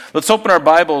Let's open our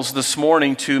Bibles this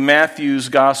morning to Matthew's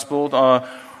Gospel.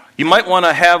 You might want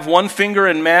to have one finger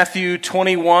in Matthew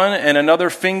 21 and another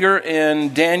finger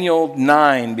in Daniel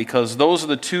 9, because those are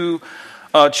the two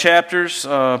chapters,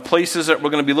 places that we're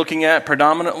going to be looking at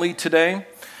predominantly today.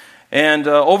 And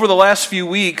over the last few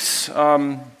weeks,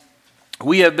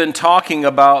 we have been talking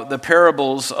about the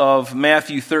parables of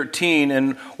Matthew 13,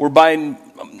 and we're by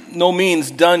no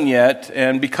means done yet.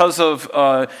 And because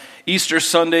of Easter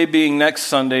Sunday being next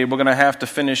Sunday, we're going to have to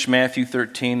finish Matthew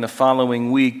 13 the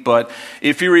following week. But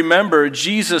if you remember,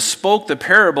 Jesus spoke the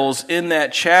parables in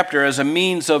that chapter as a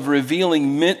means of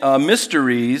revealing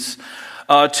mysteries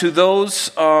to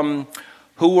those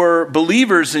who were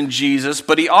believers in Jesus,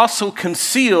 but he also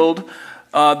concealed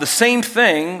the same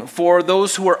thing for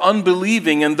those who were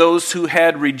unbelieving and those who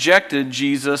had rejected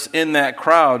Jesus in that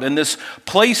crowd. And this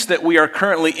place that we are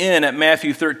currently in at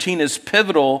Matthew 13 is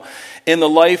pivotal in the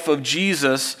life of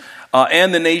Jesus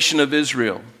and the nation of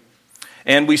Israel.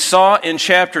 And we saw in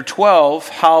chapter 12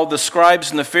 how the scribes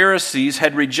and the Pharisees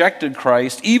had rejected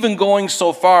Christ, even going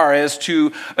so far as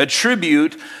to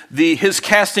attribute his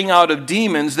casting out of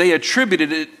demons. They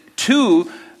attributed it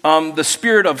to the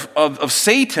spirit of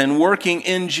Satan working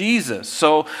in Jesus.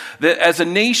 So that as a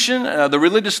nation, the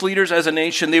religious leaders as a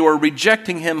nation, they were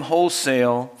rejecting him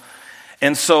wholesale.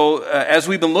 And so as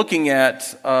we've been looking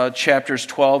at chapters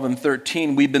 12 and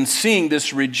 13, we've been seeing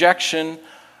this rejection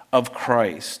of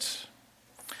Christ.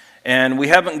 And we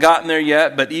haven't gotten there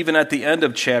yet, but even at the end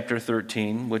of chapter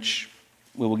 13, which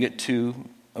we will get to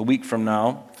a week from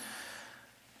now,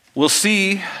 we'll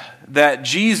see that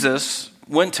Jesus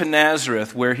went to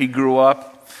Nazareth where he grew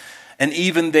up, and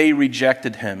even they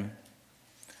rejected him.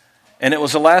 And it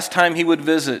was the last time he would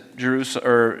visit Jerusalem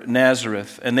or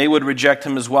Nazareth, and they would reject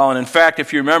him as well. And in fact,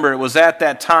 if you remember, it was at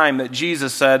that time that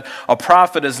Jesus said, "A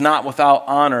prophet is not without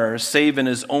honor, save in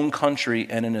his own country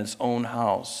and in his own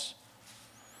house."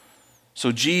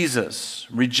 So Jesus,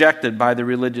 rejected by the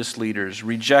religious leaders,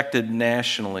 rejected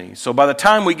nationally. So by the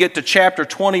time we get to chapter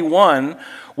 21,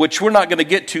 which we're not going to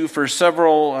get to for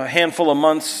a handful of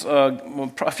months,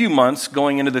 a few months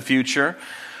going into the future,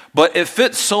 but it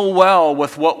fits so well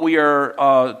with what we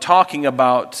are talking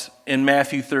about in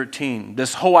Matthew 13,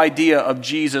 this whole idea of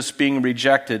Jesus being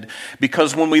rejected.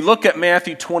 Because when we look at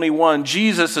Matthew 21,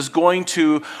 Jesus is going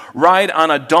to ride on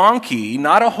a donkey,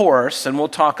 not a horse, and we'll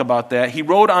talk about that. He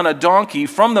rode on a donkey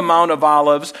from the Mount of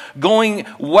Olives, going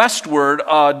westward,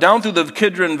 down through the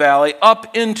Kidron Valley,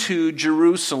 up into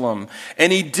Jerusalem.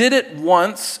 And he did it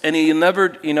once, and he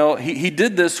never, he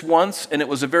did this once, and it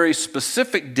was a very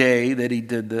specific day that he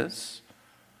did this.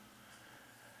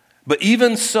 But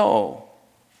even so,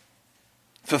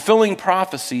 fulfilling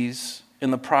prophecies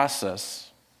in the process,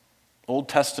 Old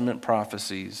Testament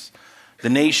prophecies, the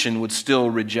nation would still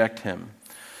reject him.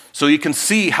 So you can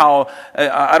see how,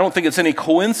 I don't think it's any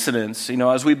coincidence,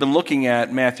 as we've been looking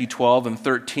at Matthew 12 and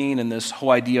 13 and this whole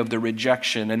idea of the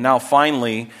rejection. And now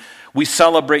finally, we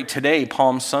celebrate today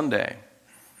Palm Sunday.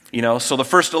 So the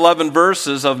first 11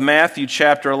 verses of Matthew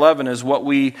chapter 11 is what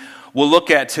we will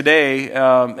look at today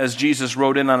as Jesus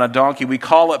rode in on a donkey. We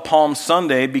call it Palm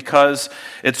Sunday because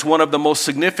it's one of the most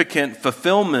significant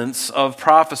fulfillments of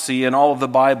prophecy in all of the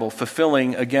Bible,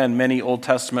 fulfilling, again, many Old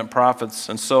Testament prophets.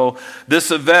 And so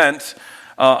this event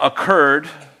occurred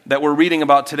that we're reading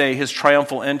about today, his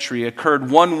triumphal entry,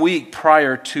 occurred 1 week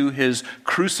prior to his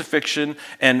crucifixion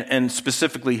and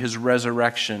specifically his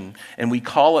resurrection. And we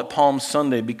call it Palm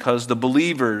Sunday because the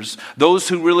believers, those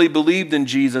who really believed in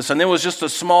Jesus, and there was just a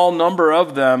small number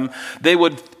of them, they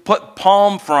would put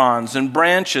palm fronds and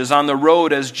branches on the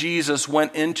road as Jesus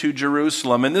went into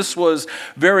Jerusalem. And this was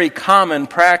very common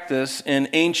practice in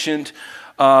ancient,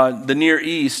 the Near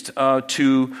East,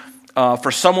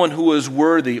 for someone who was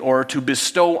worthy or to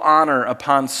bestow honor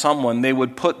upon someone, they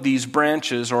would put these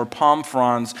branches or palm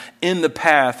fronds in the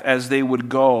path as they would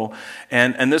go.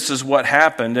 And this is what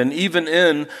happened. And even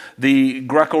in the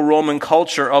Greco-Roman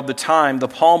culture of the time, the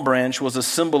palm branch was a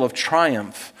symbol of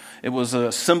triumph. It was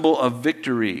a symbol of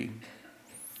victory.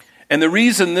 And the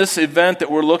reason this event that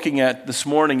we're looking at this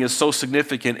morning is so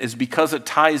significant is because it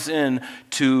ties in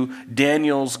to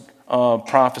Daniel's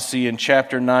prophecy in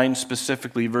chapter 9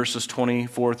 specifically, verses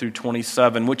 24 through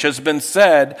 27, which has been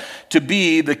said to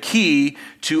be the key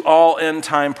to all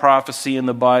end-time prophecy in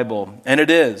the Bible. And it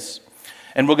is.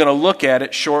 And we're going to look at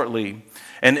it shortly.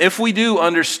 And if we do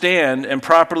understand and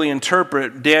properly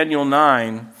interpret Daniel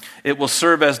 9, it will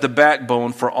serve as the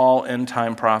backbone for all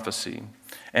end-time prophecy.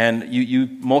 And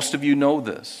most of you know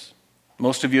this.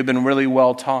 Most of you have been really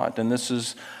well taught, and this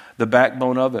is the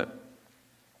backbone of it.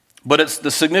 But it's the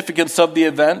significance of the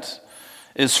event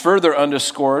is further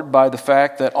underscored by the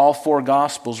fact that all four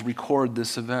Gospels record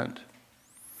this event.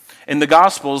 In the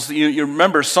Gospels, you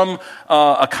remember some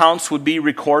accounts would be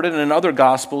recorded, and in other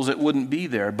Gospels it wouldn't be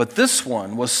there. But this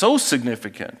one was so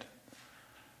significant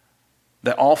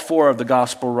that all four of the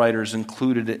Gospel writers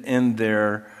included it in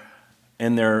their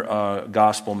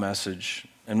Gospel message.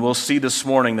 And we'll see this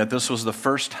morning that this was the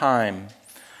first time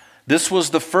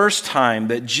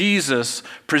that Jesus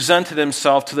presented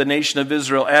himself to the nation of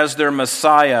Israel as their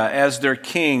Messiah, as their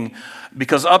King,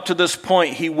 because up to this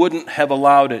point, he wouldn't have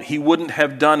allowed it. He wouldn't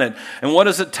have done it. And what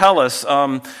does it tell us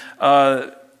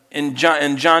in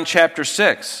John chapter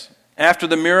 6? After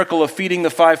the miracle of feeding the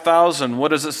 5,000, what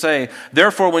does it say?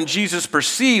 Therefore, when Jesus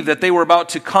perceived that they were about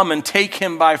to come and take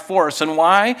him by force, and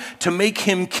why? To make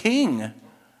him king.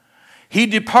 He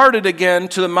departed again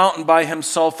to the mountain by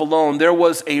himself alone. There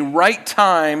was a right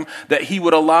time that he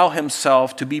would allow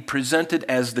himself to be presented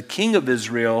as the King of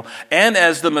Israel and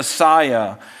as the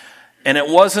Messiah. And it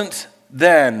wasn't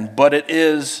then, but it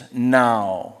is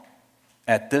now,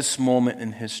 at this moment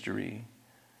in history,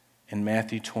 in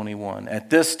Matthew 21. At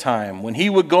this time, when he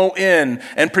would go in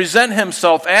and present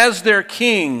himself as their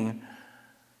king,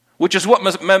 which is what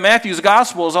Matthew's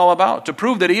gospel is all about, to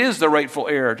prove that he is the rightful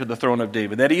heir to the throne of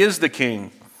David, that he is the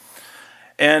king.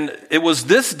 And it was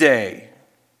this day,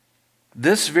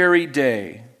 this very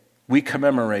day, we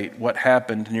commemorate what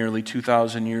happened nearly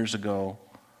 2,000 years ago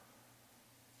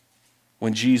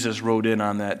when Jesus rode in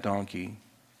on that donkey.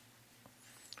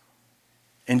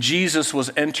 And Jesus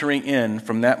was entering in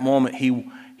from that moment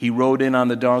he rode in on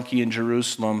the donkey in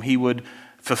Jerusalem. He would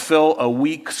fulfill a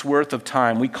week's worth of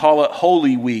time. We call it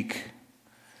Holy Week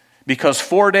because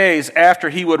 4 days after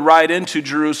he would ride into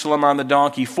Jerusalem on the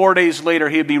donkey, 4 days later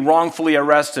he would be wrongfully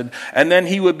arrested, and then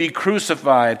he would be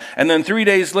crucified, and then 3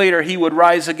 days later he would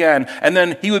rise again, and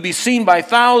then he would be seen by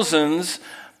thousands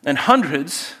and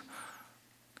hundreds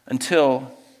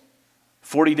until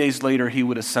 40 days later he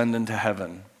would ascend into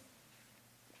heaven.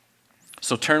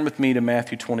 So turn with me to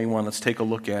Matthew 21. Let's take a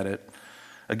look at it.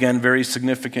 Again, very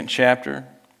significant chapter.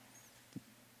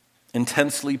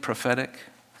 Intensely prophetic.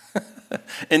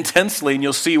 Intensely, and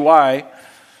you'll see why.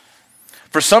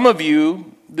 For some of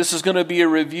you, this is going to be a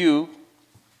review.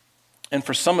 And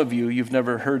for some of you, you've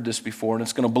never heard this before, and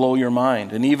it's going to blow your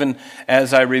mind. And even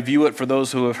as I review it for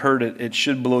those who have heard it, it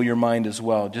should blow your mind as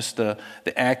well. Just the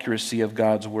accuracy of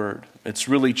God's word. It's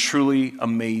really, truly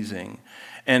amazing.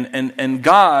 And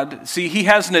God, see, he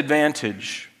has an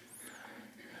advantage.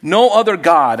 No other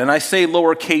God, and I say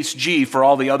lowercase g for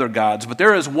all the other gods, but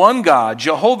there is one God,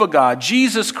 Jehovah God,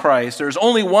 Jesus Christ. There's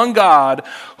only one God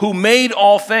who made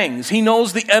all things. He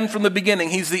knows the end from the beginning.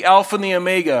 He's the Alpha and the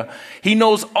Omega. He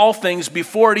knows all things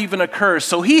before it even occurs.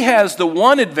 So he has the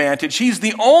one advantage. He's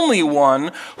the only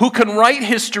one who can write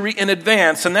history in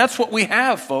advance, and that's what we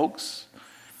have, folks.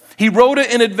 He wrote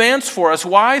it in advance for us.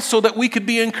 Why? So that we could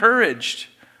be encouraged.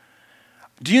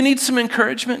 Do you need some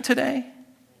encouragement today?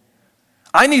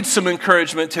 I need some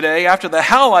encouragement today after the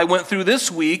hell I went through this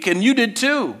week, and you did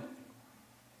too.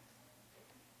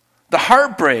 The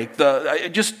heartbreak, I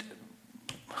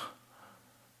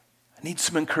need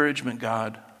some encouragement,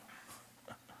 God.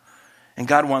 And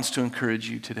God wants to encourage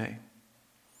you today.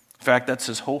 In fact, that's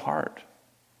his whole heart.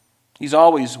 He's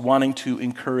always wanting to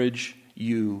encourage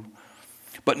you.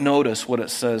 But notice what it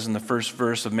says in the first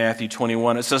verse of Matthew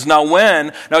 21. It says,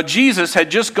 Now Jesus had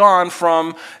just gone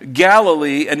from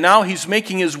Galilee, and now he's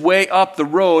making his way up the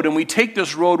road, and we take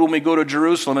this road when we go to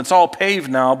Jerusalem. It's all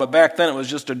paved now, but back then it was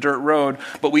just a dirt road.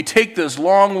 But we take this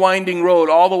long, winding road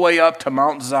all the way up to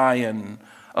Mount Zion,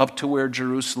 up to where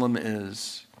Jerusalem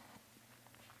is.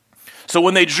 So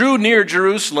when they drew near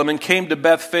Jerusalem and came to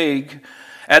Bethphage,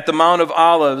 at the Mount of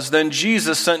Olives, then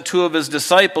Jesus sent two of his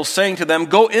disciples, saying to them,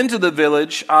 Go into the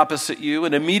village opposite you,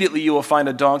 and immediately you will find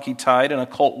a donkey tied and a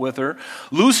colt with her.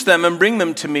 Loose them and bring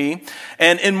them to me.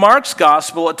 And in Mark's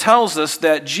gospel, it tells us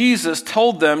that Jesus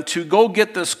told them to go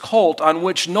get this colt on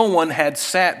which no one had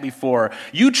sat before.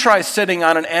 You try sitting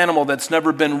on an animal that's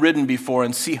never been ridden before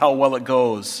and see how well it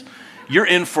goes. You're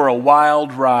in for a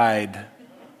wild ride.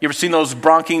 You ever seen those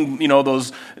bronking,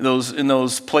 those in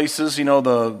those places,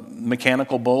 the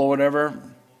mechanical bull or whatever?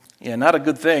 Yeah, not a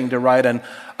good thing to ride an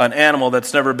animal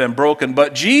that's never been broken.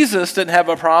 But Jesus didn't have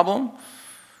a problem.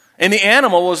 And the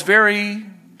animal was very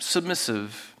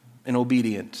submissive and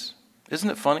obedient.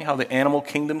 Isn't it funny how the animal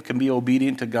kingdom can be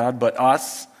obedient to God, but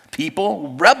us,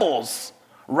 people, rebels,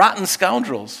 rotten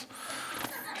scoundrels.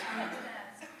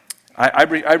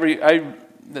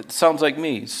 That sounds like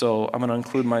me, so I'm going to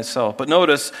include myself. But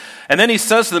notice, and then he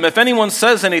says to them, If anyone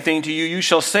says anything to you, you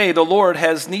shall say, The Lord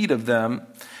has need of them,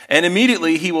 and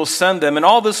immediately he will send them. And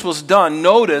all this was done,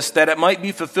 notice, that it might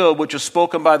be fulfilled, which was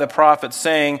spoken by the prophet,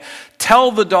 saying, tell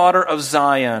the daughter of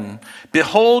Zion,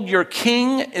 behold, your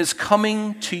king is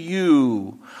coming to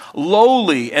you,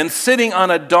 lowly and sitting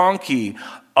on a donkey,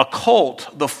 a colt,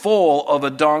 the foal of a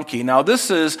donkey. Now,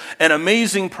 this is an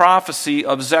amazing prophecy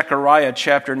of Zechariah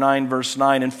chapter 9, verse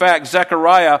 9. In fact,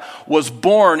 Zechariah was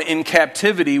born in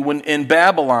captivity in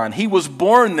Babylon. He was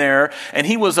born there, and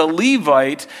he was a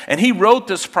Levite, and he wrote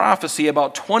this prophecy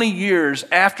about 20 years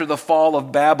after the fall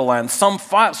of Babylon, some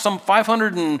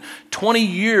 520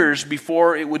 years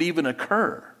before it would even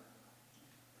occur.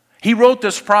 He wrote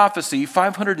this prophecy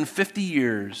 550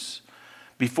 years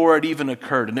before it even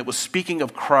occurred. And it was speaking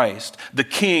of Christ, the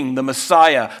King, the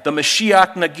Messiah, the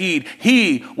Mashiach Nagid.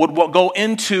 He would go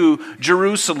into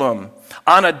Jerusalem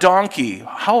on a donkey.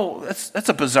 That's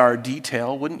a bizarre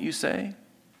detail, wouldn't you say?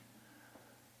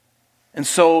 And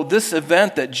so this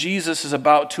event that Jesus is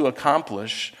about to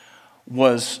accomplish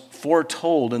was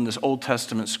foretold in this Old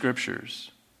Testament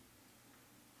scriptures.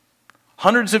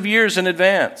 Hundreds of years in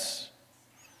advance.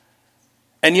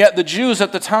 And yet the Jews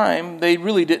at the time, they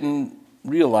really didn't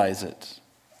realize it.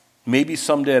 Maybe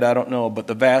some did, I don't know, but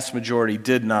the vast majority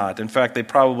did not. In fact, they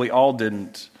probably all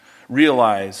didn't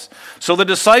realize. So the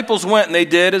disciples went and they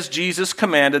did as Jesus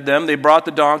commanded them. They brought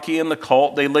the donkey and the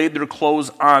colt. They laid their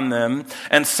clothes on them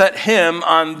and set him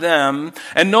on them.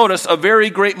 And notice, a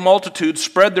very great multitude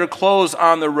spread their clothes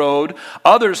on the road.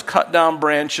 Others cut down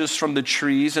branches from the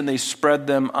trees and they spread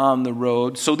them on the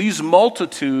road. So these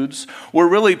multitudes were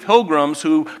really pilgrims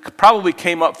who probably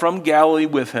came up from Galilee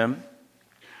with him.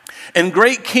 And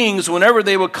great kings, whenever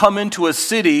they would come into a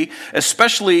city,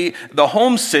 especially the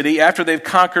home city, after they've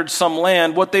conquered some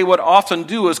land, what they would often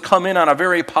do is come in on a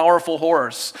very powerful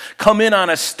horse, come in on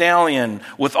a stallion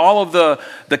with all of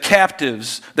the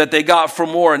captives that they got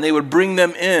from war, and they would bring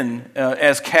them in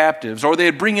as captives, or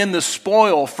they'd bring in the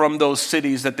spoil from those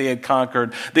cities that they had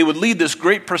conquered. They would lead this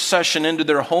great procession into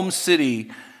their home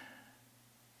city,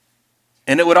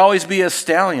 and it would always be a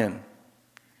stallion.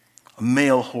 A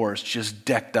male horse just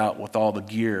decked out with all the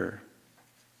gear.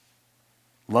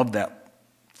 Love that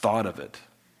thought of it.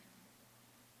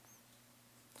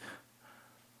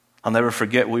 I'll never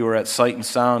forget, we were at Sight and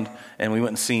Sound and we went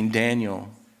and seen Daniel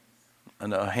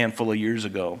a handful of years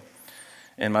ago.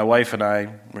 And my wife and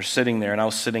I were sitting there, and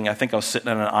I think I was sitting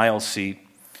on an aisle seat.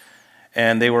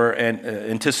 And they were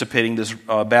anticipating this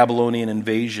Babylonian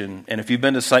invasion. And if you've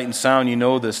been to Sight and Sound, you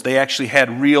know this. They actually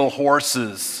had real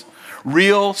horses.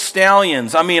 Real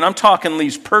stallions. I mean, I'm talking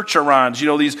these percherons,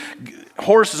 these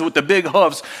horses with the big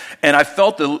hoofs. And I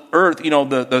felt the earth,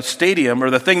 the stadium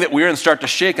or the thing that we were in start to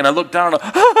shake. And I looked down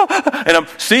and I'm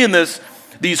seeing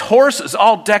these horses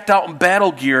all decked out in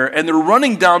battle gear, and they're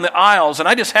running down the aisles. And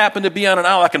I just happen to be on an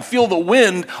aisle. I can feel the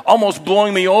wind almost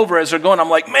blowing me over as they're going.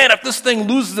 I'm like, man, if this thing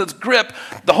loses its grip,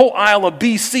 the whole aisle of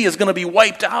BC is going to be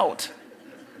wiped out.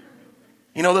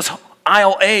 This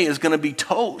aisle A is going to be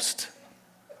toast.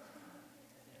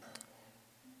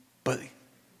 But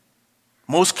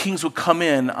most kings would come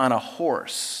in on a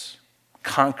horse,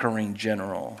 conquering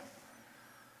general.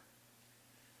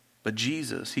 But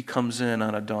Jesus, he comes in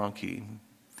on a donkey.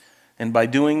 And by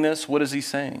doing this, what is he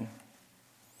saying?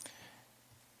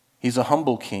 He's a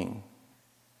humble king.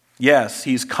 Yes,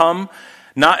 he's come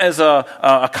not as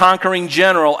a conquering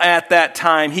general at that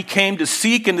time. He came to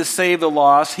seek and to save the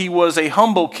lost. He was a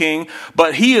humble king,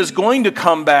 but he is going to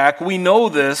come back. We know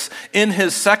this in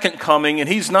his second coming, and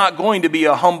he's not going to be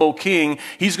a humble king.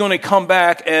 He's going to come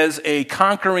back as a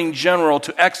conquering general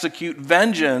to execute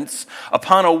vengeance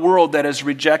upon a world that has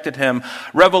rejected him.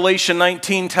 Revelation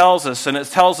 19 tells us, and it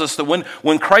tells us that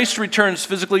when Christ returns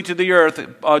physically to the earth,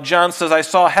 John says, I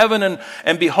saw heaven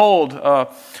and behold,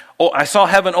 I saw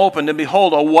heaven opened, and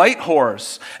behold, a white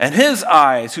horse, and his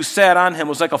eyes, who sat on him,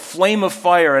 was like a flame of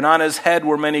fire, and on his head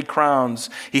were many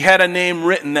crowns. He had a name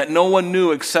written that no one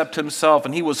knew except himself,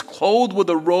 and he was clothed with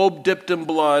a robe dipped in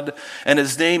blood, and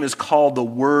his name is called the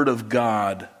Word of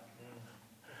God.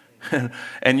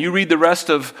 And you read the rest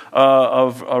of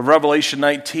Revelation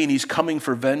 19, he's coming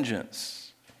for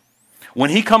vengeance.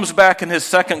 When he comes back in his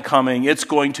second coming, it's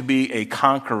going to be a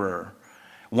conqueror,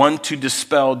 one to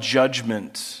dispel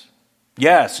judgment.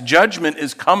 Yes, judgment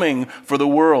is coming for the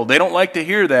world. They don't like to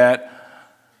hear that.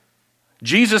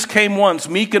 Jesus came once,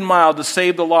 meek and mild, to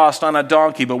save the lost on a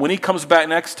donkey. But when he comes back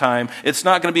next time, it's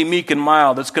not going to be meek and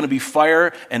mild. It's going to be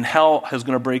fire, and hell is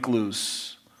going to break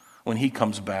loose when he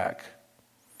comes back.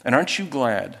 And aren't you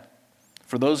glad,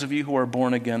 for those of you who are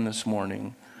born again this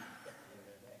morning,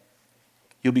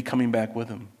 you'll be coming back with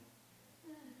him.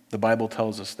 The Bible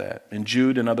tells us that in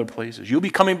Jude and other places. You'll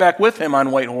be coming back with him on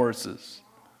white horses.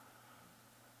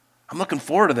 I'm looking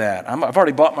forward to that. I've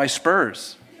already bought my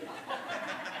spurs.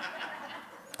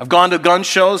 I've gone to gun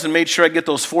shows and made sure I get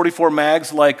those 44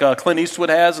 mags like Clint Eastwood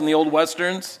has in the old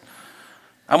Westerns.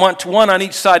 I want one on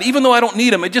each side. Even though I don't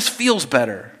need them, it just feels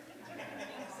better.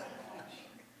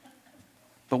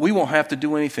 But we won't have to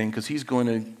do anything because he's going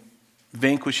to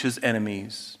vanquish his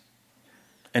enemies.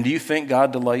 And do you think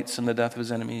God delights in the death of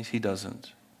his enemies? He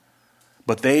doesn't.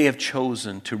 But they have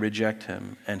chosen to reject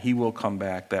him, and he will come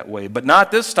back that way. But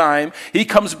not this time. He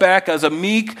comes back as a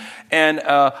meek and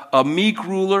a meek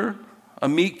ruler, a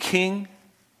meek king,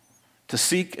 to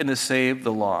seek and to save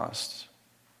the lost.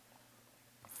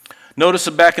 Notice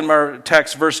back in our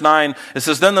text, verse 9, it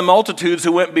says, Then the multitudes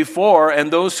who went before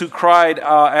and those who cried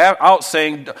out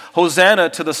saying, Hosanna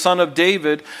to the Son of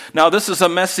David. Now this is a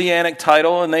messianic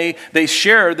title, and they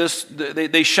share this,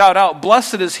 they shout out,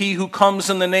 Blessed is he who comes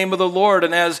in the name of the Lord.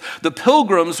 And as the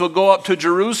pilgrims would go up to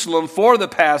Jerusalem for the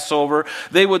Passover,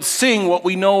 they would sing what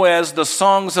we know as the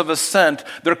songs of ascent.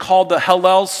 They're called the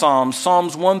Hallel Psalms,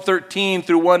 Psalms 113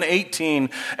 through 118.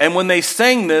 And when they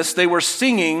sang this, they were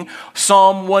singing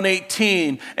Psalm 118.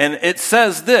 And it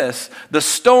says this, the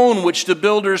stone which the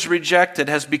builders rejected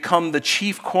has become the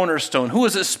chief cornerstone. Who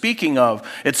is it speaking of?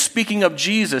 It's speaking of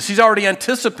Jesus. He's already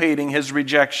anticipating his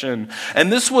rejection.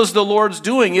 And this was the Lord's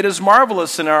doing. It is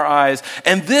marvelous in our eyes.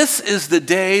 And this is the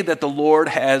day that the Lord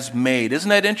has made. Isn't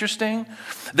that interesting?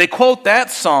 They quote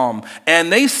that psalm,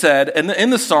 and they said,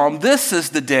 in the psalm, this is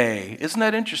the day. Isn't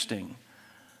that interesting?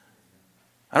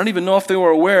 I don't even know if they were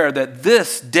aware that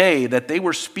this day that they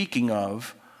were speaking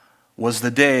of was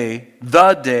the day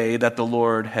that the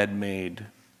Lord had made.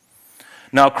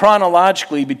 Now,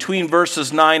 chronologically, between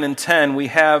verses 9 and 10, we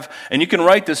have, and you can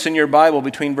write this in your Bible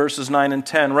between verses 9 and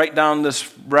 10, write down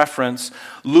this reference,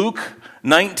 Luke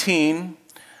 19,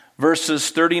 verses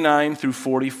 39 through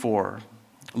 44.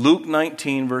 Luke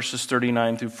 19, verses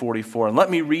 39 through 44. And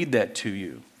let me read that to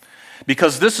you,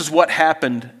 because this is what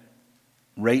happened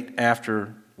right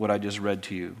after what I just read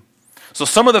to you. So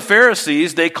some of the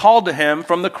Pharisees, they called to him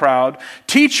from the crowd,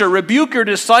 Teacher, rebuke your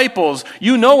disciples.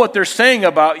 You know what they're saying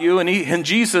about you. And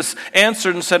Jesus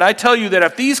answered and said, I tell you that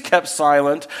if these kept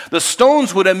silent, the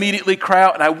stones would immediately cry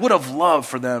out. And I would have loved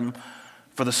for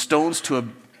the stones to have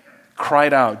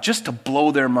cried out, just to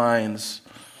blow their minds.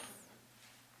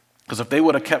 Because if they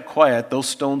would have kept quiet, those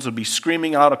stones would be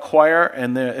screaming out a choir,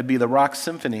 and it'd be the rock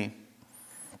symphony.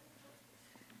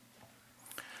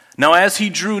 Now, as he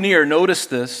drew near, notice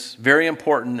this, very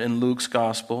important in Luke's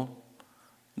gospel.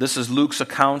 This is Luke's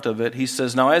account of it. He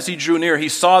says, Now as he drew near, he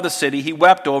saw the city, he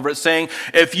wept over it, saying,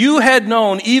 If you had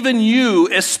known, even you,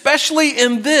 especially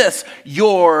in this,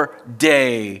 your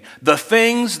day, the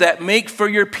things that make for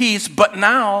your peace, but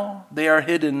now they are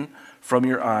hidden from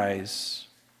your eyes.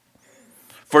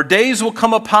 For days will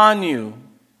come upon you,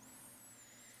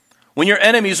 when your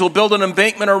enemies will build an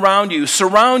embankment around you,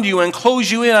 surround you and close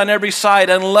you in on every side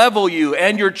and level you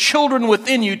and your children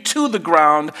within you to the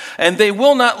ground, and they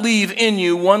will not leave in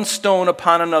you one stone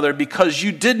upon another, because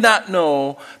you did not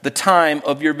know the time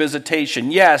of your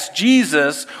visitation. Yes,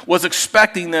 Jesus was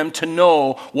expecting them to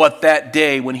know what that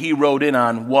day when he rode in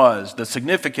on was, the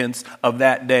significance of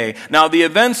that day. Now, the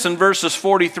events in verses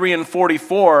 43 and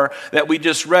 44 that we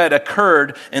just read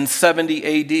occurred in 70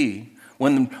 A.D.,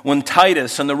 when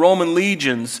Titus and the Roman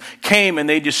legions came and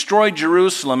they destroyed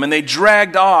Jerusalem and they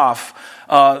dragged off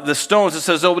the stones. It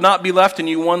says, there will not be left in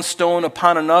you one stone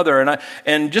upon another.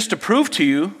 And just to prove to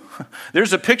you,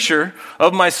 there's a picture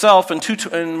of myself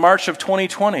in March of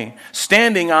 2020,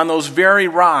 standing on those very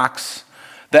rocks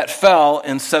that fell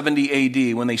in 70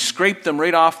 A.D. when they scraped them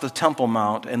right off the Temple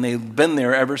Mount, and they've been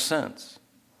there ever since.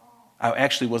 I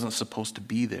actually wasn't supposed to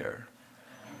be there.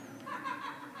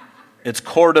 It's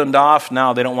cordoned off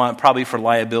now. They don't want, probably for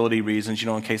liability reasons,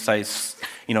 in case I,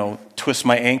 twist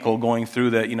my ankle going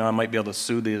through that, I might be able to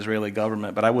sue the Israeli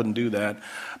government, but I wouldn't do that.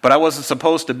 But I wasn't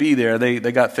supposed to be there.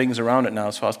 They got things around it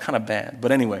now, so I was kind of bad.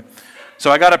 But anyway,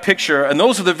 so I got a picture, and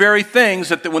those are the very things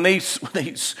that when they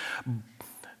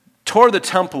tore the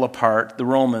temple apart, the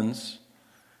Romans,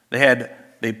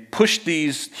 they pushed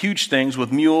these huge things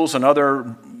with mules and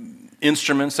other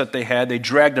instruments that they had. They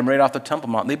dragged them right off the Temple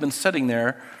Mount. They've been sitting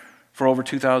there for over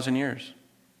 2,000 years.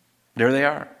 There they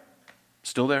are,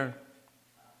 still there.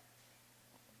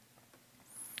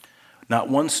 Not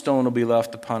one stone will be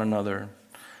left upon another.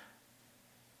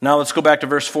 Now let's go back to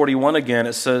verse 41 again.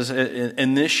 It says,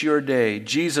 in this your day,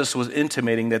 Jesus was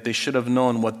intimating that they should have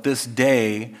known what this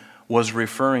day was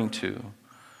referring to.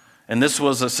 And this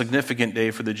was a significant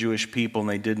day for the Jewish people, and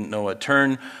they didn't know it.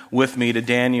 Turn with me to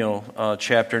Daniel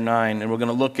chapter 9, and we're going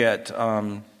to look at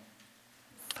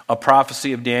a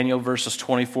prophecy of Daniel, verses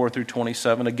 24 through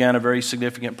 27. Again, a very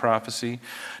significant prophecy.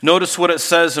 Notice what it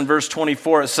says in verse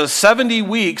 24. It says, 70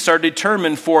 weeks are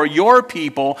determined for your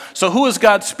people. So who is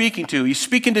God speaking to? He's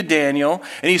speaking to Daniel,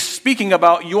 and he's speaking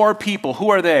about your people. Who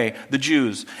are they? The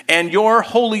Jews. And your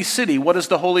holy city. What is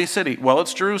the holy city? Well,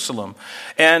 it's Jerusalem.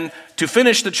 And to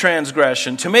finish the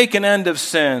transgression, to make an end of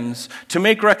sins, to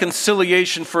make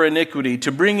reconciliation for iniquity,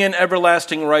 to bring in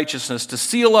everlasting righteousness, to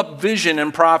seal up vision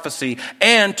and prophecy,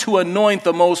 and to anoint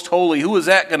the most holy. Who is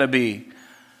that going to be?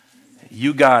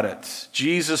 You got it.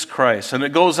 Jesus Christ. And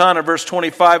it goes on in verse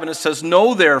 25 and it says,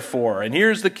 know therefore, and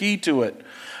here's the key to it.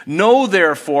 Know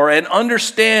therefore and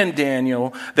understand,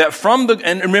 Daniel, that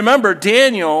and remember,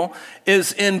 Daniel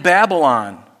is in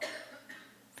Babylon.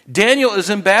 Daniel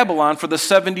is in Babylon for the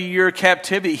 70-year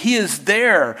captivity. He is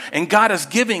there, and God is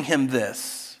giving him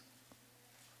this.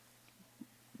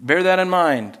 Bear that in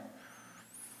mind.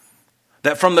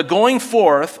 That from the going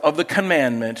forth of the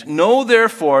commandment, know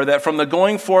therefore that from the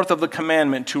going forth of the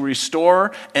commandment to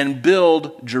restore and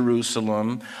build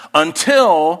Jerusalem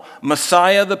until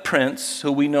Messiah the Prince,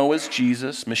 who we know as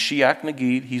Jesus, Mashiach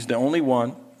Nagid, he's the only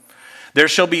one, there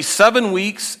shall be 7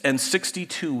 weeks and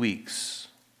 62 weeks.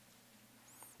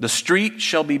 The street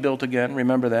shall be built again,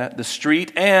 remember that, the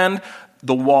street and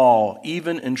the wall,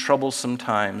 even in troublesome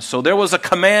times. So there was a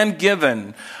command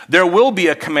given. There will be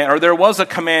a command, or there was a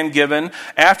command given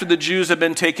after the Jews had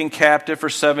been taken captive for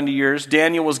 70 years.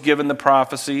 Daniel was given the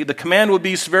prophecy. The command would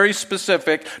be very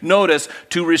specific. Notice,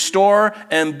 to restore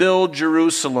and build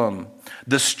Jerusalem,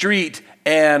 the street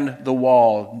and the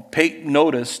wall. Pay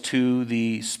notice to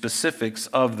the specifics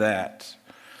of that.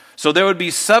 So there would be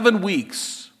 7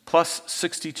 weeks plus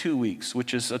 62 weeks,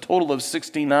 which is a total of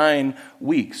 69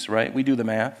 weeks, right? We do the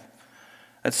math.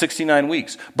 That's 69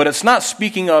 weeks. But it's not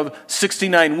speaking of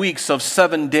 69 weeks of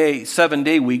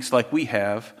 7-day weeks like we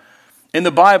have. In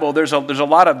the Bible, there's a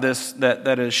lot of this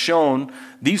that is shown.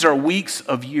 These are weeks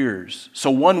of years.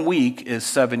 So 1 week is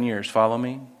 7 years. Follow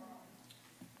me?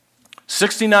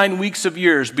 69 weeks of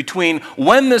years between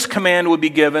when this command would be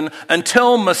given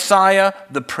until Messiah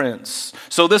the Prince.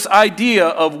 So this idea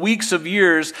of weeks of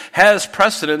years has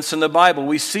precedence in the Bible.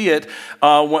 We see it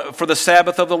for the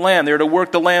Sabbath of the land. They're to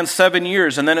work the land 7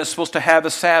 years, and then it's supposed to have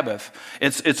a Sabbath.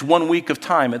 It's 1 week of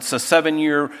time. It's 1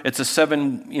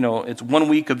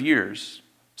 week of years,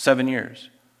 7 years.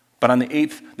 But on the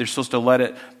 8th, they're supposed to let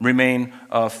it remain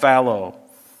fallow.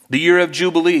 The year of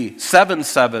Jubilee, 7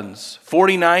 sevens,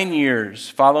 49 years.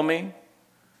 Follow me?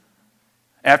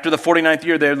 After the 49th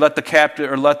year, they would let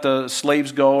the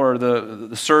slaves go, or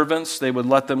the servants, they would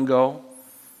let them go.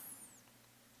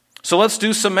 So let's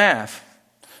do some math.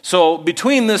 So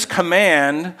between this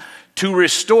command to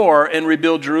restore and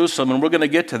rebuild Jerusalem, and we're going to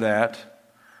get to that,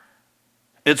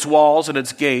 its walls and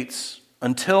its gates,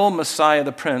 until Messiah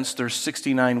the Prince, there's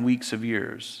 69 weeks of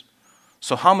years.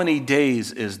 So how many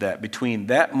days is that between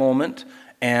that moment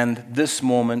and this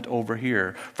moment over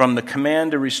here? From the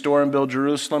command to restore and build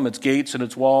Jerusalem, its gates and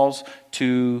its walls,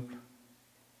 to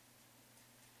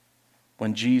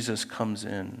when Jesus comes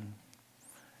in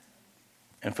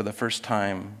and for the first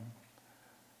time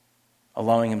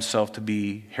allowing himself to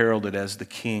be heralded as the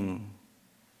king.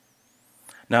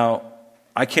 Now,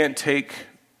 I can't take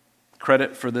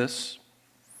credit for this.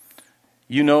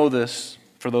 You know this.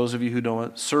 For those of you who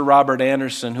don't, Sir Robert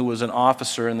Anderson, who was an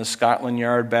officer in the Scotland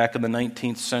Yard back in the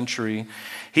 19th century,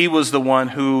 he was the one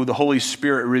who the Holy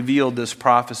Spirit revealed this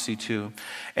prophecy to.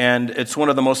 And it's one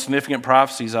of the most significant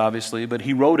prophecies, obviously, but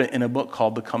he wrote it in a book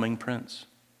called The Coming Prince.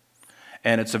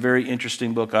 And it's a very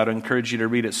interesting book. I'd encourage you to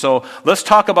read it. So let's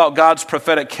talk about God's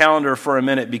prophetic calendar for a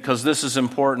minute, because this is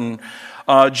important.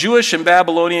 Jewish and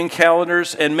Babylonian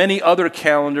calendars and many other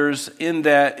calendars in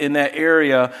that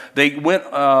area, they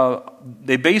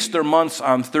based their months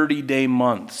on 30-day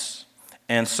months,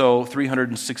 and so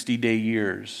 360-day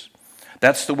years.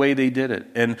 That's the way they did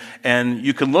it. And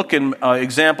you can look in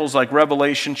examples like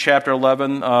Revelation chapter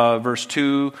 11, verse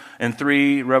 2 and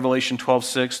 3, Revelation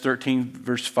 12:6, 13,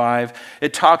 verse 5.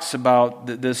 It talks about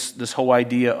this whole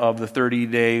idea of the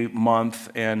 30-day month,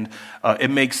 and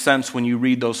it makes sense when you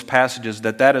read those passages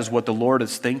that is what the Lord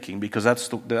is thinking, because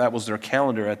that was their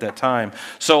calendar at that time.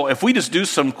 So if we just do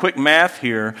some quick math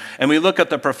here, and we look at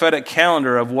the prophetic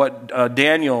calendar of what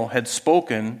Daniel had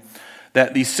spoken,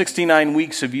 that these 69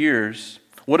 weeks of years,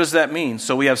 what does that mean?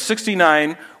 So we have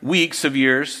 69 weeks of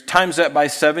years, times that by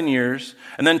 7 years,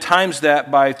 and then times that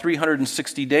by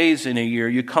 360 days in a year,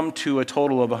 you come to a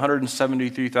total of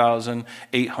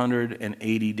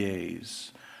 173,880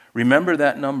 days. Remember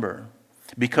that number,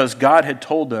 because God had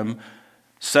told them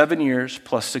 7 years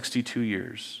plus 62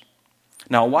 years.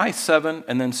 Now, why 7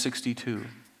 and then 62?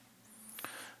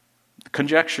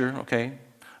 Conjecture, okay?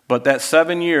 But that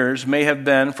 7 years may have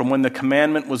been from when the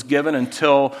commandment was given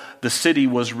until the city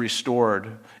was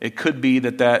restored. It could be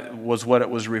that that was what it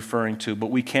was referring to,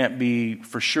 but we can't be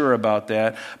for sure about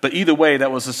that. But either way,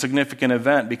 that was a significant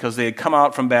event because they had come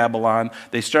out from Babylon.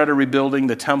 They started rebuilding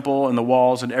the temple and the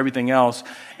walls and everything else,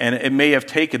 and it may have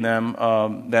taken them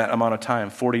that amount of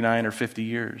time, 49 or 50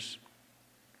 years,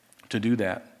 to do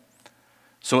that.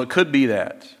 So it could be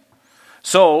that.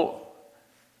 So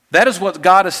that is what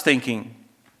God is thinking.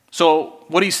 So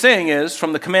what he's saying is,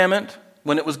 from the commandment,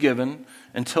 when it was given,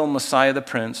 until Messiah the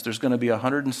Prince, there's going to be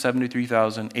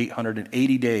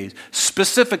 173,880 days,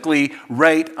 specifically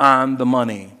right on the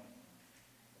money.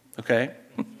 Okay?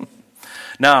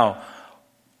 Now,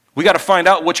 we got to find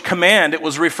out which command it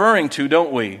was referring to,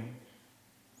 don't we?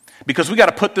 Because we got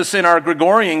to put this in our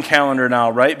Gregorian calendar now,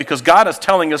 right? Because God is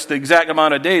telling us the exact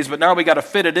amount of days, but now we got to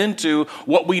fit it into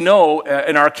what we know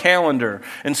in our calendar.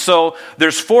 And so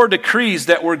there's 4 decrees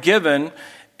that were given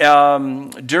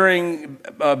during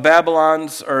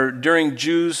Babylon's, or during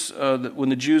Jews, when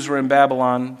the Jews were in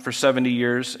Babylon for 70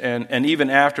 years, and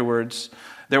even afterwards.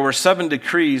 There were 7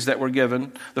 decrees that were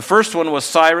given. The first one was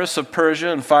Cyrus of Persia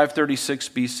in 536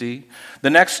 BC. The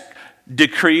next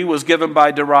decree was given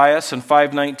by Darius in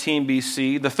 519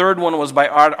 BC. The third one was by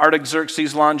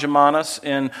Artaxerxes Longimanus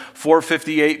in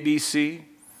 458 BC.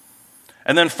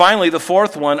 And then finally, the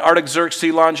fourth one,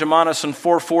 Artaxerxes Longimanus in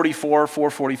 444,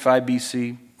 445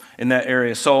 BC, in that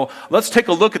area. So let's take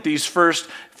a look at these first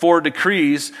 4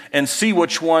 decrees and see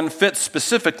which one fits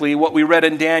specifically what we read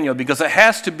in Daniel, because it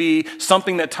has to be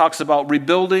something that talks about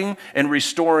rebuilding and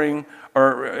restoring,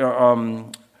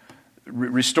 or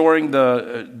restoring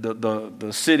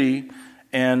the city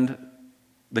and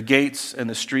the gates and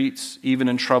the streets, even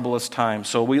in troublous times.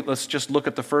 So let's just look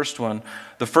at the first one.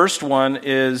 The first one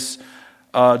is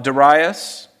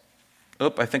Darius.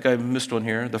 I think I missed one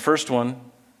here. The first one,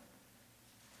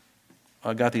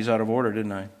 I got these out of order,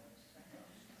 didn't I?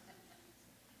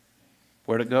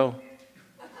 Where'd it go?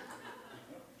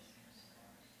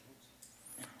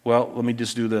 Well, let me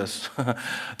just do this.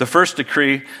 The first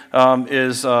decree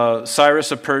is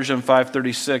Cyrus of Persia in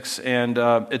 536, and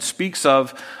it speaks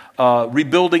of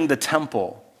rebuilding the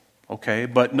temple. Okay,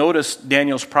 but notice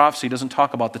Daniel's prophecy doesn't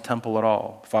talk about the temple at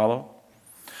all. Follow?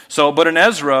 So, but in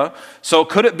Ezra, so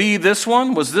could it be this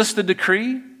one? Was this the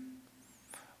decree?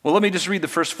 Well, let me just read the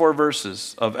first 4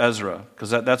 verses of Ezra,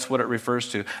 because that's what it refers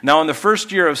to. Now, in the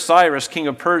first year of Cyrus, king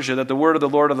of Persia, that the word of the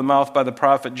Lord of the mouth by the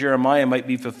prophet Jeremiah might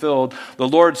be fulfilled, the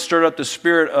Lord stirred up the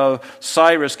spirit of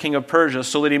Cyrus, king of Persia,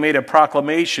 so that he made a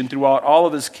proclamation throughout all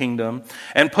of his kingdom,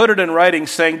 and put it in writing,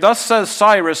 saying, Thus says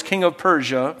Cyrus, king of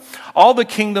Persia, all the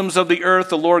kingdoms of the earth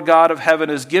the Lord God of heaven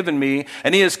has given me,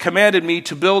 and he has commanded me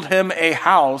to build him a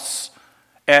house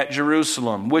at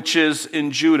Jerusalem, which is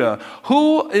in Judah.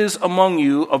 Who is among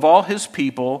you of all his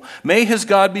people? May his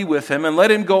God be with him, and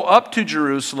let him go up to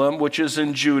Jerusalem, which is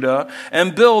in Judah,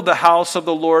 and build the house of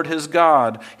the Lord his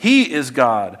God. He is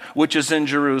God, which is in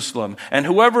Jerusalem. And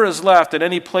whoever is left at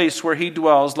any place where he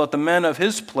dwells, let the men of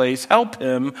his place help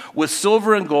him with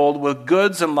silver and gold, with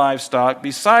goods and livestock,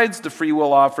 besides the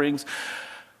freewill offerings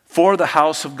for the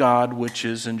house of God, which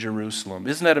is in Jerusalem.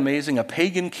 Isn't that amazing? A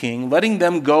pagan king letting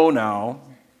them go now.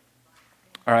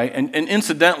 All right, and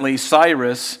incidentally,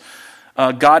 Cyrus,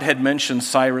 God had mentioned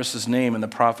Cyrus's name in the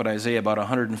prophet Isaiah about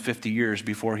 150 years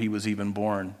before he was even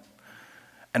born.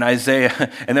 And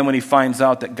Isaiah, and then when he finds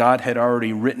out that God had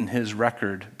already written his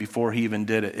record before he even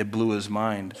did it, it blew his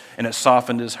mind and it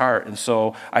softened his heart. And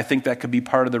so I think that could be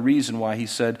part of the reason why he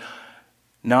said,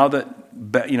 now that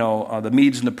the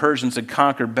Medes and the Persians had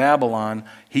conquered Babylon,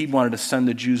 he wanted to send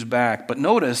the Jews back. But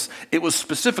notice, it was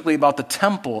specifically about the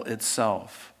temple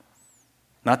itself.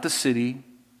 Not the city.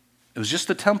 It was just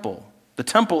the temple. The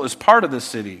temple is part of the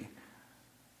city.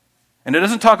 And it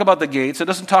doesn't talk about the gates. It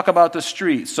doesn't talk about the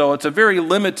streets. So it's a very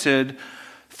limited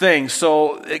thing.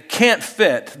 So it can't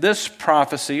fit. This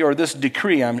prophecy, or this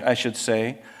decree, I should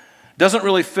say, doesn't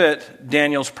really fit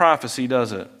Daniel's prophecy,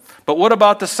 does it? But what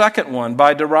about the second one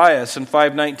by Darius in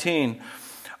 519?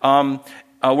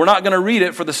 We're not going to read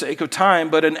it for the sake of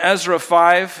time, but in Ezra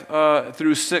 5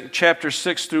 through chapter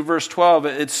 6 through verse 12,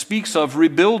 it speaks of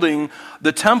rebuilding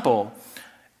the temple.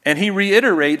 And he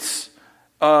reiterates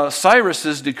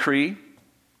Cyrus's decree,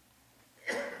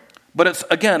 but it's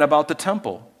again about the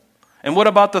temple. And what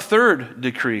about the third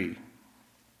decree?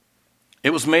 It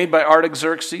was made by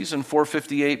Artaxerxes in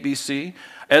 458 BC.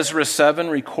 Ezra 7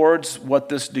 records what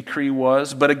this decree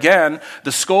was. But again,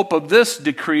 the scope of this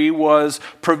decree was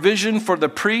provision for the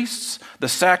priests, the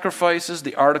sacrifices,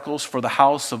 the articles for the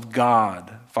house of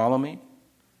God. Follow me?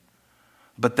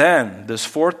 But then, this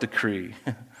fourth decree,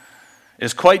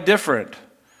 is quite different.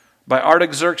 By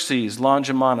Artaxerxes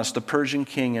Longimanus, the Persian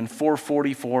king, in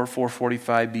 444,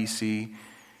 445 BC.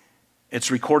 It's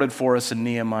recorded for us in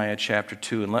Nehemiah chapter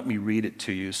 2, and let me read it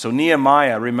to you. So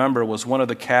Nehemiah, remember, was one of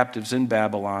the captives in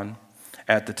Babylon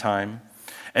at the time.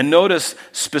 And notice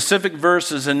specific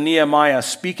verses in Nehemiah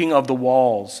speaking of the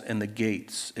walls and the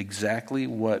gates, exactly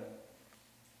what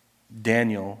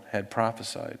Daniel had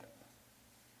prophesied.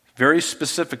 Very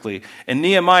specifically. In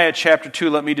Nehemiah chapter 2,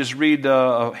 let me just read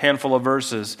a handful of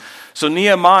verses. So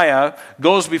Nehemiah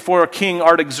goes before King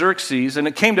Artaxerxes, and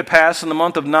it came to pass in the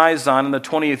month of Nisan, in the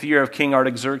 20th year of King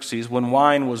Artaxerxes, when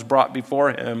wine was brought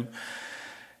before him.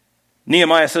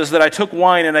 Nehemiah says that I took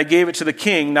wine and I gave it to the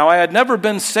king. Now I had never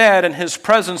been sad in his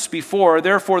presence before.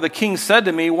 Therefore the king said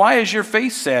to me, "Why is your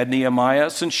face sad,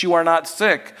 Nehemiah, since you are not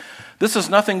sick? This is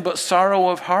nothing but sorrow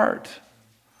of heart."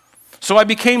 So I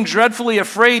became dreadfully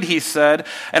afraid, he said,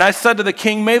 and I said to the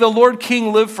king, may the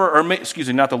king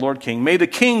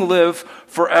live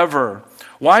forever.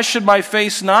 Why should my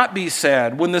face not be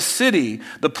sad when the city,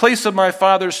 the place of my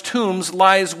father's tombs,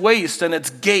 lies waste and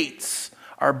its gates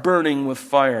are burning with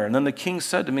fire? And then the king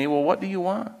said to me, well, what do you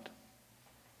want?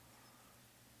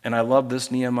 And I love this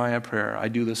Nehemiah prayer. I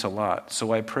do this a lot.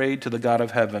 So I prayed to the God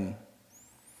of heaven.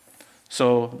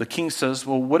 So the king says,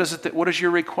 well, what is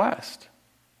your request?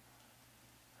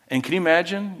 And can you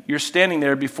imagine? You're standing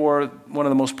there before one of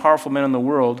the most powerful men in the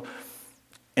world,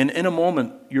 and in a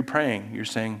moment, you're praying. You're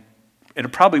saying,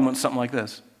 it probably went something like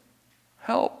this.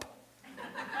 Help.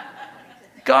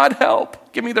 God,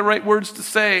 help. Give me the right words to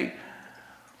say.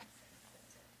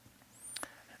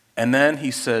 And then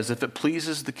he says, if it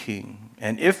pleases the king,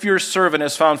 and if your servant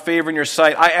has found favor in your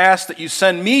sight, I ask that you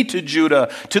send me to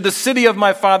Judah, to the city of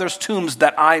my father's tombs,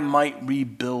 that I might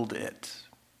rebuild it.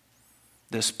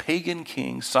 This pagan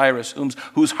king, Cyrus,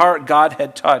 whose heart God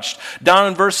had touched. Down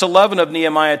in verse 11 of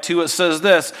Nehemiah 2, it says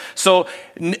this. So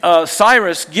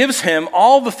Cyrus gives him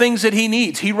all the things that he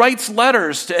needs. He writes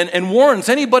letters and warns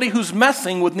anybody who's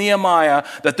messing with Nehemiah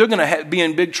that they're going to be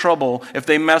in big trouble if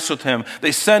they mess with him.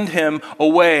 They send him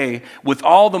away with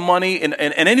all the money. And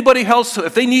anybody else,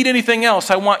 if they need anything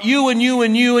else, I want you and you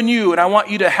and you and you. And I want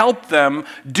you to help them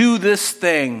do this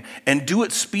thing and do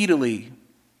it speedily.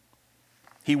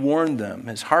 He warned them.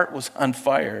 His heart was on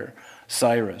fire,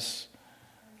 Cyrus.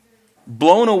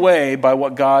 Blown away by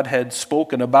what God had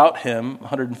spoken about him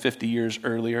 150 years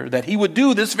earlier, that he would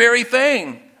do this very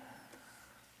thing.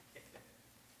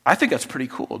 I think that's pretty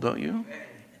cool, don't you?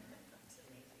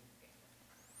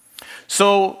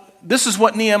 So this is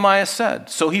what Nehemiah said.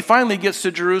 So he finally gets to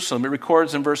Jerusalem. It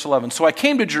records in verse 11. So I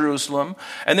came to Jerusalem,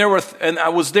 and I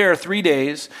was there 3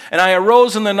 days. And I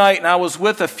arose in the night, and I was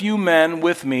with a few men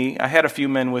with me. I had a few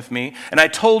men with me. And I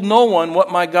told no one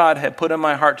what my God had put in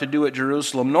my heart to do at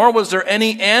Jerusalem. Nor was there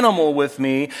any animal with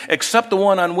me, except the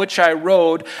one on which I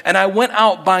rode. And I went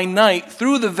out by night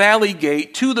through the valley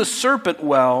gate to the serpent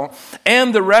well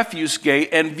and the refuse gate,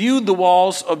 and viewed the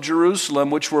walls of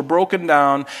Jerusalem, which were broken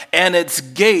down, and its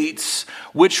gates,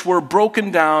 which were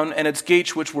broken down, and its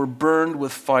gates which were burned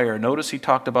with fire. Notice he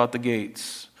talked about the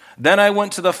gates. Then I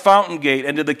went to the fountain gate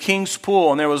and to the king's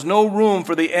pool, and there was no room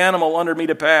for the animal under me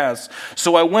to pass.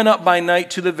 So I went up by night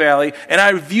to the valley, and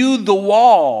I viewed the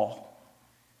wall.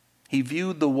 He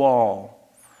viewed the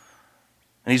wall.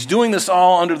 And he's doing this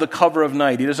all under the cover of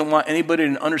night. He doesn't want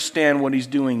anybody to understand what he's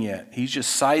doing yet. He's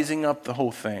just sizing up the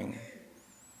whole thing.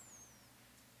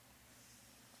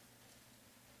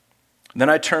 Then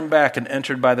I turned back and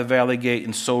entered by the valley gate,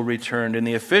 and so returned. And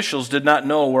the officials did not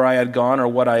know where I had gone or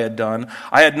what I had done.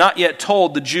 I had not yet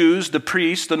told the Jews, the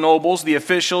priests, the nobles, the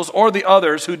officials, or the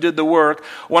others who did the work.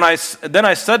 Then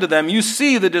I said to them, you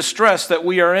see the distress that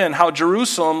we are in, how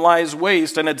Jerusalem lies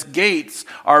waste and its gates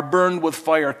are burned with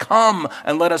fire. Come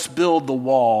and let us build the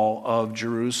wall of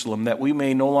Jerusalem, that we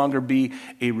may no longer be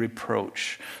a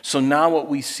reproach. So now what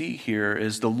we see here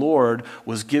is the Lord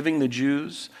was giving the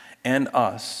Jews and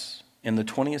us in the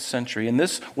 20th century. And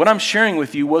this, what I'm sharing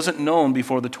with you, wasn't known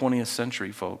before the 20th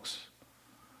century, folks.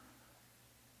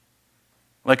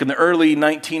 Like in the early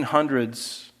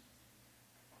 1900s,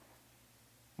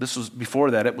 this was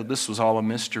before that, this was all a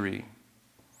mystery.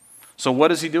 So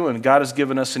what is he doing? God has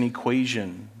given us an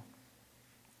equation.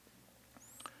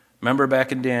 Remember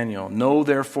back in Daniel, know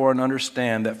therefore and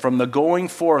understand that from the going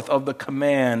forth of the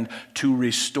command to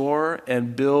restore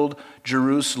and build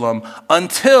Jerusalem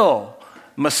until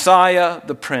Messiah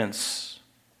the Prince.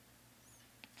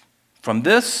 From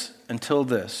this until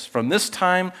this, from this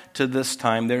time to this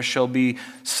time, there shall be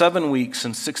 7 weeks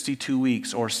and 62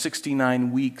 weeks, or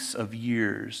 69 weeks of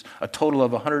years, a total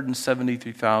of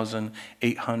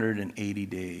 173,880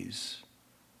 days.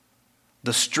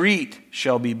 The street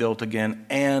shall be built again,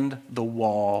 and the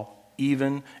wall,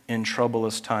 even in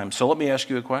troublous times. So let me ask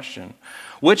you a question.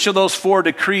 Which of those 4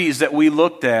 decrees that we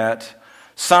looked at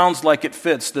sounds like it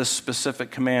fits this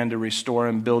specific command to restore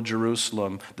and build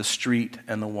Jerusalem, the street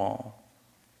and the wall?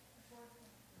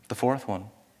 The 4th one.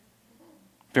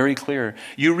 Very clear.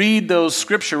 You read those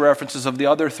scripture references of the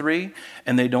other 3,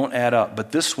 and they don't add up.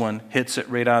 But this one hits it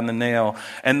right on the nail.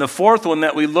 And the 4th one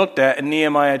that we looked at in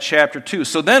Nehemiah chapter 2.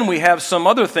 So then we have some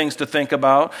other things to think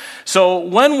about. So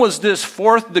when was this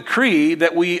 4th decree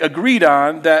that we agreed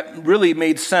on that really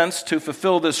made sense to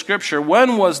fulfill this scripture?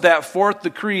 When was that 4th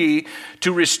decree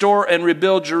to restore and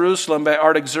rebuild Jerusalem by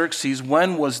Artaxerxes?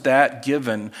 When was that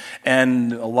given?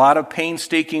 And a lot of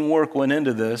painstaking work went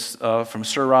into this from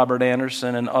Sir Robert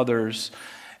Anderson and others,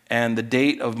 and the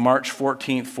date of March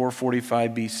 14th,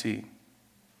 445 BC.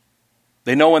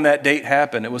 They know when that date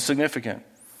happened. It was significant.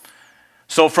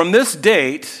 So from this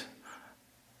date,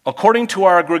 according to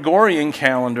our Gregorian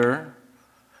calendar,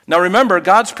 now remember,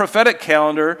 God's prophetic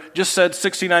calendar just said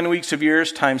 69 weeks of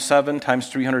years times 7 times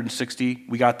 360.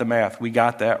 We got the math. We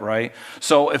got that, right?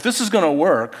 So if this is going to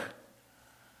work,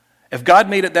 if God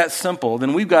made it that simple,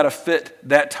 then we've got to fit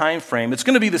that time frame. It's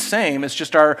going to be the same. It's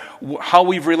just how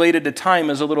we've related to time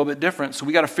is a little bit different. So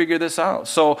we got to figure this out.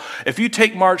 So if you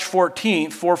take March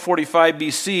 14th, 445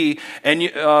 BC, and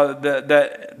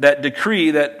that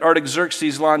decree that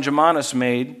Artaxerxes Longimanus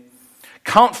made,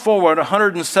 count forward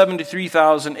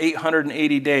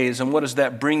 173,880 days, and what does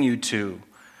that bring you to?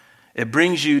 It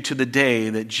brings you to the day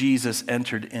that Jesus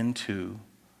entered into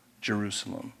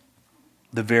Jerusalem.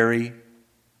 The very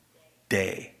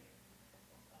day.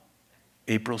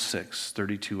 April 6,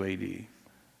 32 AD.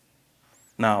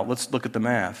 Now, let's look at the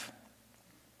math.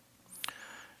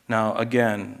 Now,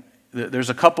 again, there's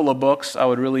a couple of books I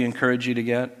would really encourage you to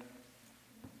get.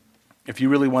 If you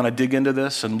really want to dig into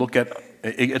this and look at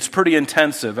it's pretty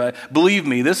intensive. Believe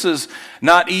me, this is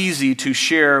not easy to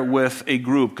share with a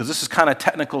group because this is kind of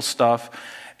technical stuff.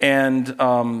 And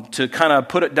to kind of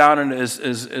put it down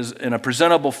in a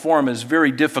presentable form is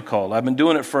very difficult. I've been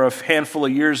doing it for a handful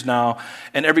of years now,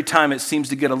 and every time it seems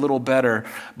to get a little better.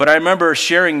 But I remember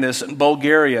sharing this in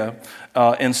Bulgaria,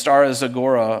 in Stara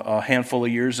Zagora, a handful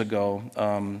of years ago,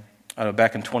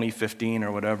 back in 2015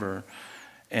 or whatever.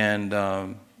 And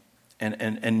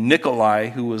Nikolai,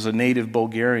 who was a native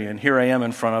Bulgarian, here I am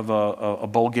in front of a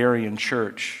Bulgarian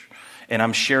church, and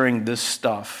I'm sharing this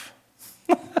stuff.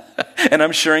 And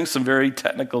I'm sharing some very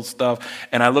technical stuff.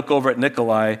 And I look over at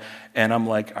Nikolai, and I'm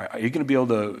like, are you going to be able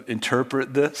to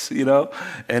interpret this,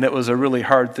 And it was a really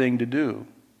hard thing to do.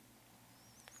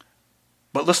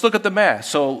 But let's look at the math.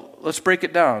 So let's break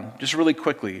it down just really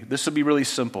quickly. This will be really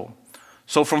simple.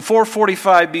 So from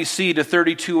 445 BC to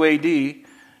 32 AD,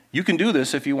 you can do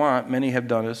this if you want. Many have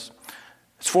done this.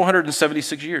 It's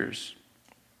 476 years.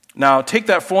 Now, take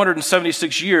that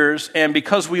 476 years, and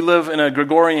because we live in a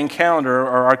Gregorian calendar,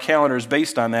 or our calendar is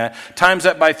based on that, times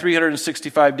that by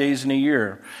 365 days in a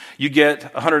year. You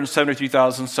get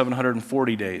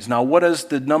 173,740 days. Now, what is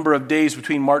the number of days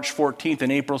between March 14th and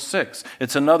April 6th?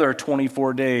 It's another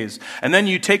 24 days. And then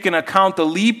you take into account the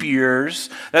leap years,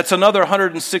 that's another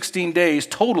 116 days,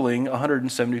 totaling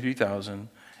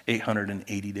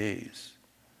 173,880 days.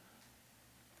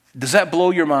 Does that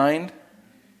blow your mind?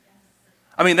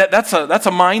 I mean, that's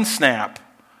a mind snap.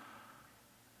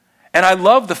 And I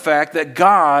love the fact that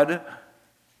God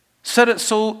said it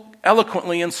so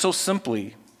eloquently and so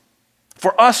simply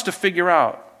for us to figure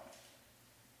out.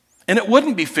 And it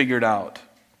wouldn't be figured out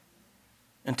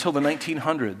until the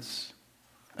 1900s.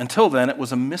 Until then, it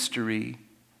was a mystery.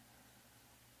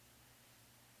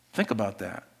 Think about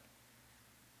that.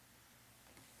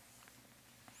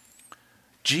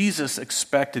 Jesus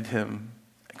expected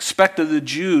the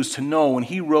Jews to know when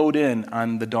he rode in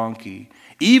on the donkey,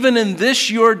 even in this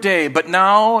your day, but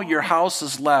now your house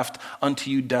is left unto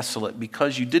you desolate,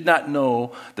 because you did not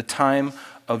know the time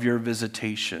of your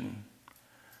visitation.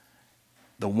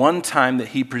 The one time that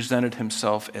he presented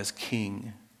himself as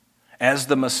king, as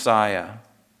the Messiah.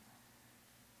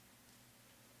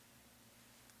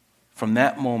 From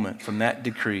that moment, from that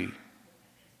decree,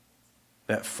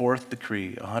 that 4th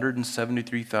decree,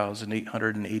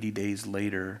 173,880 days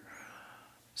later,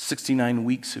 69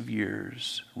 weeks of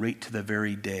years, right to the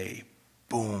very day,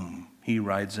 boom, he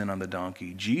rides in on the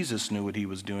donkey. Jesus knew what he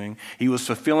was doing. He was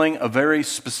fulfilling a very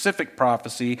specific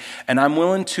prophecy, and I'm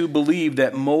willing to believe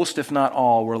that most, if not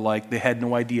all, were like, they had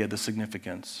no idea the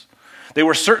significance. They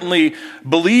were certainly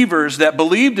believers that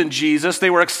believed in Jesus. They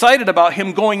were excited about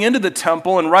him going into the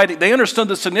temple and riding. They understood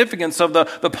the significance of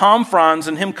the palm fronds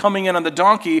and him coming in on the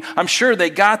donkey. I'm sure they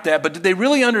got that, but did they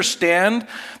really understand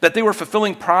that they were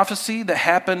fulfilling prophecy that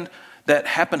happened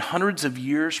hundreds of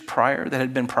years prior, that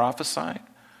had been prophesied?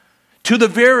 To the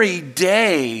very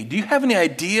day. Do you have any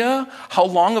idea how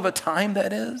long of a time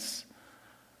that is?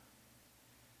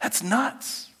 That's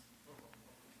nuts.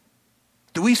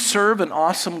 Do we serve an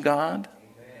awesome God?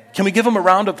 Can we give him a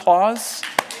round of applause?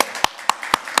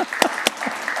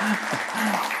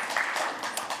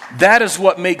 That is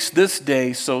what makes this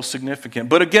day so significant.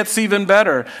 But it gets even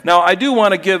better. Now, I do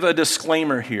want to give a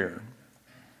disclaimer here.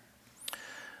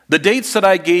 The dates that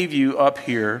I gave you up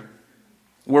here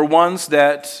were ones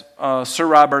that Sir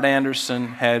Robert Anderson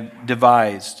had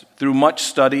devised through much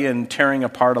study and tearing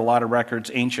apart a lot of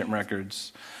records, ancient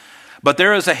records. But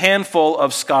there is a handful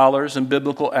of scholars and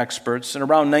biblical experts in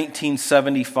around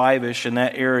 1975-ish in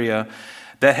that area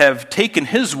that have taken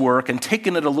his work and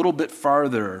taken it a little bit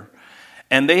farther.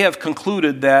 And they have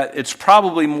concluded that it's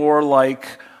probably more like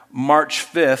March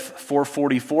 5th,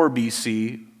 444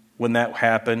 BC, when that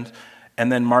happened,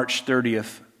 and then March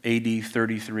 30th, AD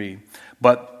 33.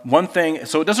 But one thing,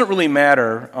 so it doesn't really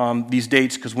matter, these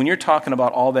dates, because when you're talking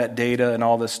about all that data and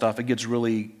all this stuff, it gets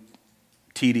really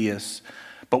tedious.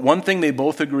 But one thing they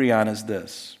both agree on is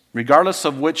this. Regardless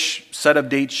of which set of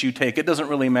dates you take, it doesn't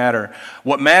really matter.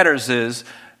 What matters is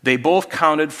they both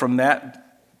counted from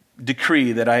that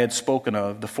decree that I had spoken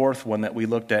of, the fourth one that we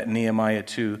looked at in Nehemiah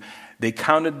 2. They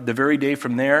counted the very day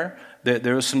from there.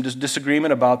 There was some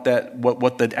disagreement about that,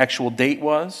 what the actual date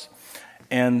was,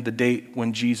 and the date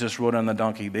when Jesus rode on the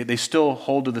donkey. They still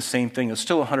hold to the same thing. It's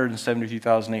still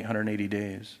 173,880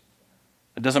 days.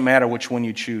 It doesn't matter which one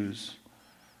you choose.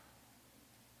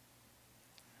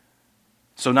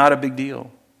 So not a big deal.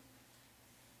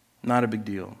 Not a big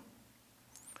deal.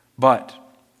 But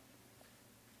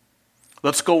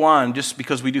let's go on, just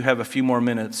because we do have a few more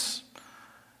minutes.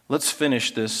 Let's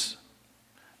finish this.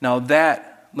 Now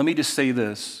let me just say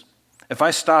this. If I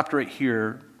stopped right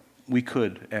here, we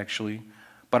could actually.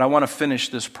 But I want to finish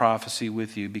this prophecy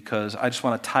with you because I just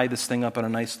want to tie this thing up in a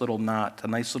nice little knot, a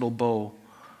nice little bow.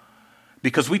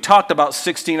 Because we talked about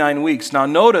 69 weeks. Now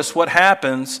notice what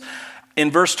happens in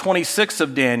verse 26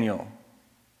 of Daniel.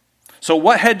 So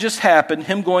what had just happened,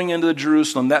 him going into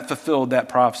Jerusalem, that fulfilled that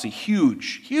prophecy.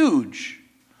 Huge, huge.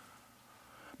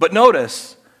 But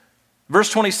notice, verse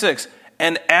 26,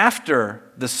 and after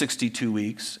the 62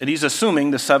 weeks, and he's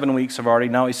assuming the 7 weeks have already,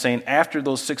 now he's saying after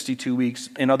those 62 weeks,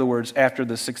 in other words, after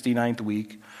the 69th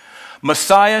week,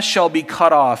 Messiah shall be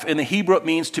cut off. In the Hebrew, it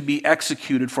means to be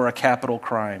executed for a capital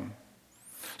crime.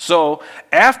 So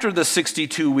after the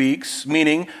 62 weeks,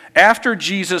 meaning after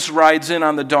Jesus rides in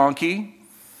on the donkey,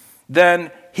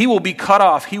 then he will be cut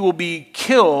off. He will be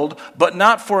killed, but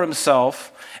not for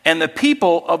himself. And the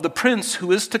people of the prince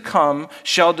who is to come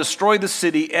shall destroy the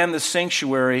city and the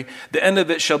sanctuary. The end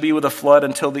of it shall be with a flood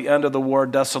until the end of the war.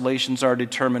 Desolations are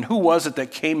determined. Who was it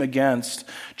that came against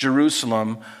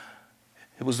Jerusalem?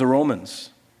 It was the Romans.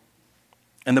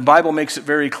 And the Bible makes it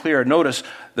very clear. Notice,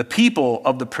 the people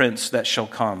of the prince that shall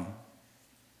come.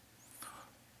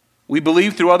 We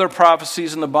believe through other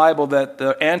prophecies in the Bible that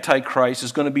the Antichrist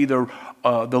is going to be the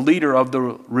leader of the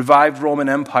revived Roman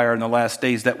Empire in the last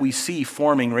days that we see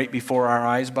forming right before our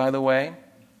eyes, by the way.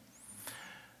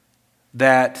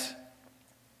 That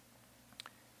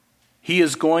he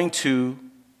is going to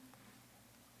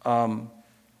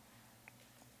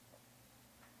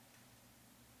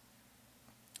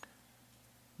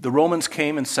the Romans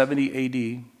came in 70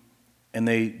 AD, and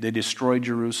they destroyed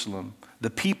Jerusalem. The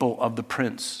people of the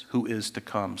prince who is to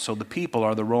come. So the people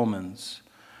are the Romans.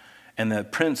 And the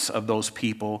prince of those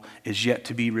people is yet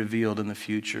to be revealed in the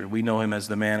future. We know him as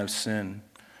the man of sin,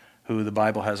 who the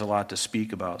Bible has a lot to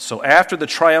speak about. So after the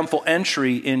triumphal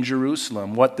entry in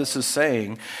Jerusalem, what this is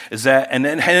saying is that, and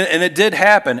it did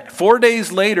happen, 4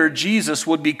 days later, Jesus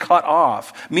would be cut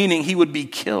off, meaning he would be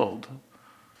killed.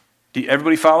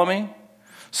 Everybody follow me?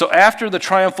 So after the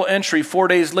triumphal entry, 4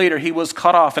 days later, he was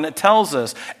cut off. And it tells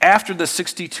us after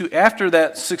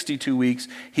that 62 weeks,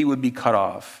 he would be cut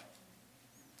off.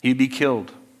 He'd be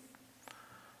killed.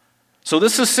 So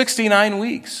this is 69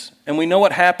 weeks. And we know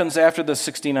what happens after the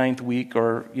 69th week,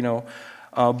 but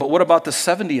what about the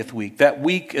 70th week? That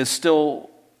week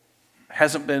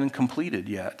hasn't been completed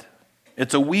yet.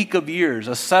 It's a week of years,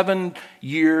 a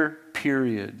 7-year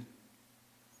period.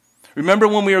 Remember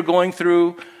when we were going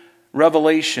through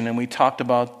Revelation, and we talked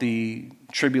about the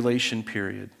tribulation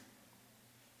period.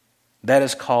 That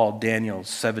is called Daniel's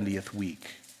 70th week.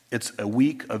 It's a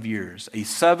week of years, a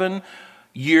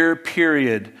 7-year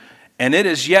period. and it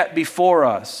is yet before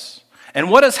us.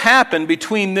 And what has happened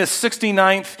between this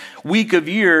 69th week of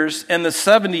years and the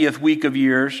 70th week of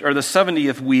years, or the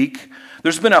 70th week?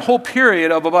 There's been a whole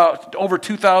period of about over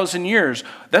 2,000 years.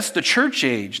 That's the church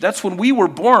age. That's when we were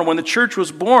born, when the church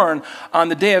was born on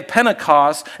the day of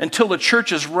Pentecost, until the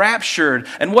church is raptured.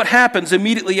 And what happens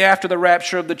immediately after the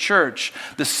rapture of the church?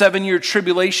 The 7-year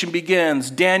tribulation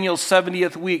begins, Daniel's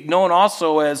 70th week, known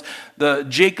also as the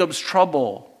Jacob's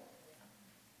trouble.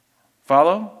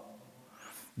 Follow?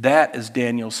 That is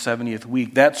Daniel's 70th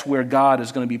week. That's where God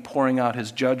is going to be pouring out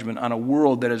his judgment on a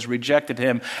world that has rejected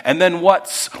him. And then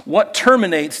what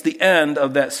terminates the end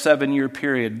of that 7-year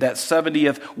period, that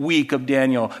 70th week of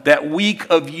Daniel, that week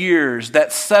of years, that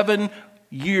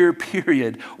 7-year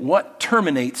period? What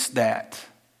terminates that?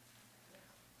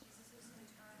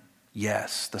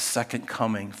 Yes, the second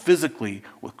coming, physically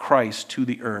with Christ to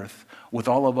the earth, with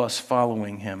all of us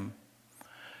following him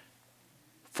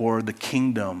for the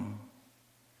kingdom.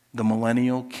 The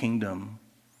millennial kingdom.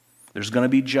 There's going to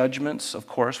be judgments, of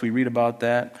course. We read about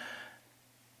that.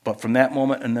 But from that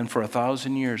moment and then for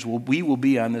 1,000 years, we will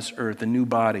be on this earth in new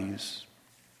bodies.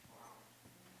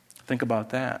 Think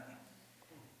about that.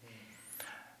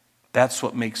 That's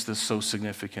what makes this so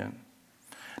significant.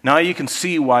 Now you can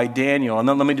see why Daniel, and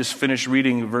then let me just finish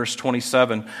reading verse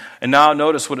 27. And now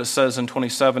notice what it says in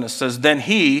 27. It says, then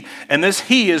he, and this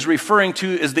he is referring to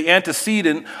is the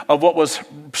antecedent of what was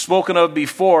spoken of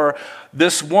before.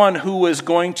 This one who is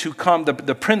going to come,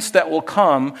 the prince that will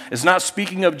come, is not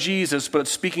speaking of Jesus, but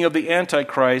it's speaking of the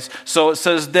Antichrist. So it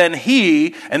says, then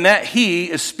he, and that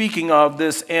he is speaking of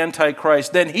this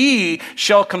Antichrist. Then he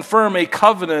shall confirm a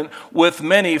covenant with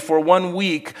many for 1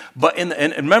 week. But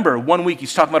and remember, 1 week,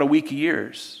 he's talking about a week of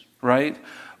years, right?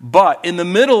 But in the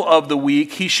middle of the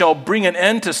week, he shall bring an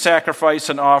end to sacrifice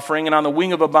and offering, and on the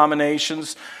wing of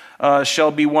abominations shall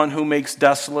be one who makes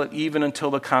desolate, even until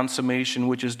the consummation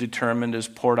which is determined is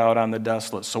poured out on the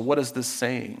desolate. So what is this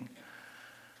saying?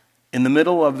 In the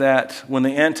middle of that, when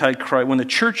the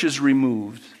church is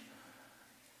removed,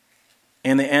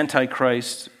 and the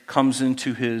Antichrist comes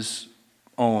into his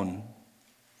own,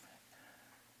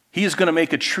 he is going to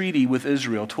make a treaty with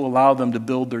Israel to allow them to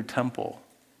build their temple.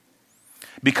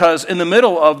 Because in the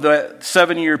middle of the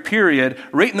 7-year period,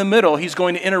 right in the middle, he's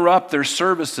going to interrupt their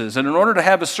services. And in order to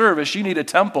have a service, you need a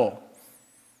temple.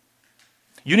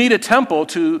 You need a temple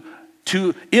to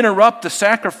interrupt the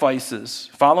sacrifices.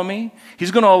 Follow me?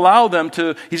 He's going to allow them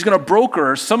he's going to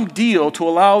broker some deal to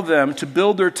allow them to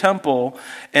build their temple.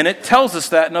 And it tells us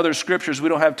that in other scriptures. We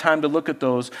don't have time to look at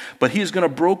those. But he's going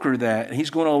to broker that. And he's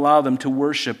going to allow them to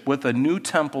worship with a new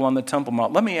temple on the Temple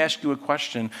Mount. Let me ask you a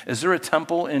question. Is there a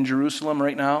temple in Jerusalem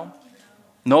right now?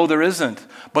 No, there isn't.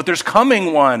 But there's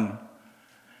coming one.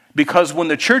 Because when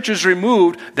the church is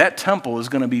removed, that temple is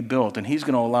going to be built, and he's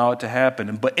going to allow it to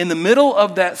happen. But in the middle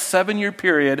of that 7-year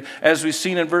period, as we've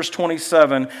seen in verse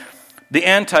 27, the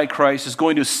Antichrist is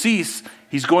going to cease.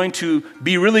 He's going to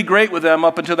be really great with them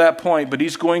up until that point, but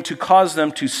he's going to cause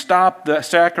them to stop the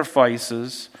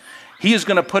sacrifices. He is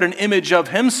going to put an image of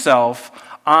himself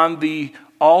on the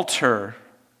altar.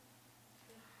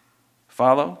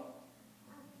 Follow?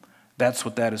 That's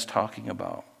what that is talking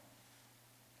about.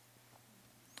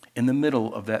 In the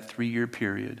middle of that 3-year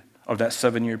period, of that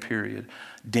 7-year period,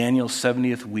 Daniel's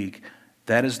 70th week,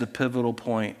 that is the pivotal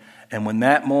point. And when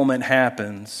that moment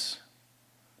happens,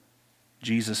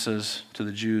 Jesus says to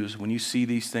the Jews, when you see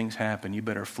these things happen, you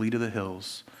better flee to the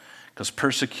hills. Because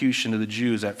persecution to the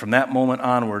Jews, from that moment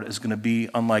onward, is going to be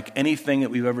unlike anything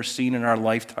that we've ever seen in our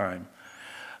lifetime.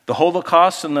 The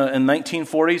Holocaust in the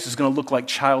 1940s is going to look like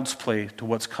child's play to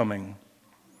what's coming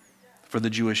for the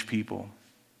Jewish people.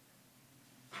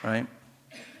 Right?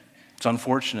 It's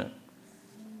unfortunate.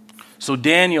 So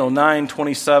Daniel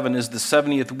 9:27 is the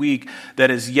 70th week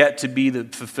that is yet to be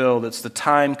fulfilled. It's the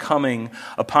time coming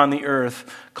upon the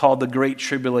earth called the Great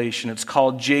Tribulation. It's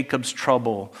called Jacob's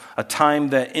trouble, a time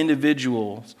that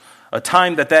individual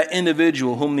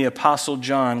whom the Apostle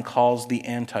John calls the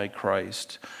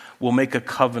Antichrist will make a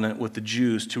covenant with the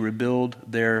Jews to rebuild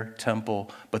their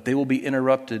temple, but they will be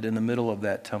interrupted in the middle of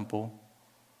that temple.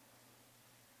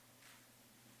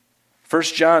 1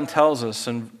 John tells us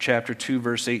in chapter 2,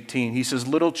 verse 18, he says,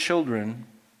 little children,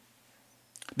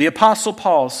 the Apostle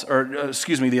John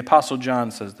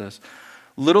says this,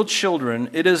 little children,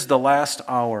 it is the last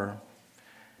hour.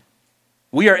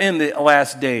 We are in the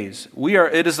last days.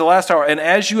 It is the last hour. And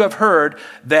as you have heard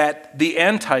that the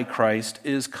Antichrist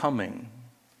is coming.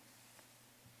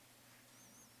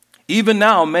 Even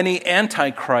now, many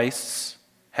antichrists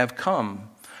have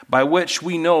come, by which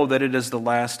we know that it is the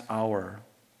last hour.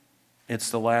 It's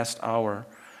the last hour.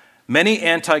 Many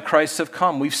antichrists have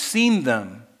come. We've seen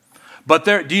them. But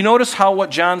do you notice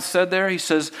what John said there? He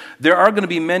says, there are going to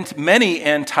be many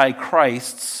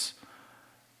antichrists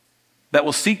that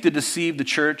will seek to deceive the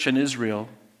church and Israel,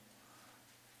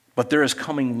 but there is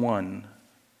coming one.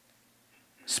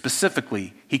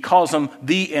 Specifically, he calls him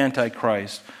the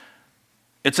Antichrist.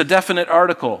 It's a definite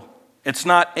article. It's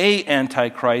not a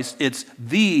Antichrist, it's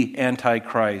the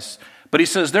Antichrist. But he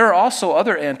says there are also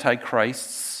other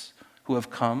Antichrists who have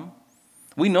come.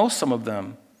 We know some of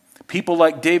them. People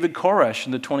like David Koresh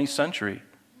in the 20th century.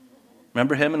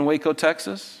 Remember him in Waco,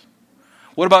 Texas?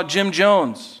 What about Jim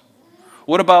Jones?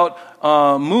 What about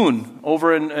Moon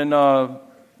over in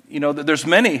there's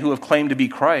many who have claimed to be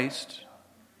Christ.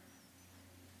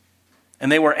 And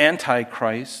they were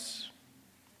antichrists.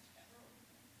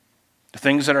 The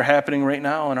things that are happening right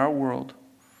now in our world,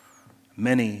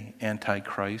 many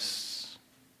antichrists,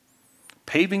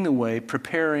 paving the way,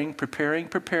 preparing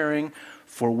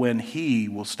for when he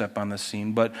will step on the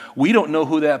scene. But we don't know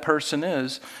who that person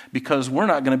is because we're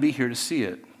not going to be here to see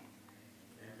it.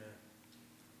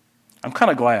 I'm kind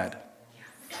of glad.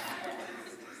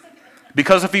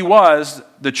 Because if he was,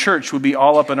 the church would be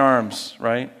all up in arms,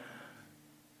 right?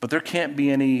 But there can't be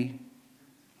any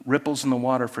ripples in the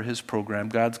water for his program.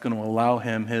 God's going to allow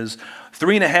him his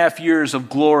 3.5 years of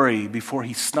glory before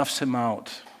he snuffs him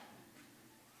out.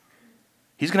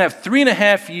 He's going to have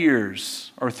 3.5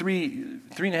 years, or three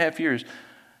and a half years,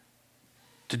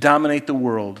 to dominate the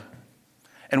world.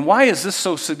 And why is this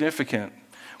so significant?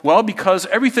 Well, because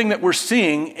everything that we're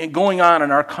seeing and going on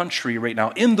in our country right now,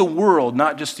 in the world,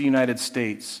 not just the United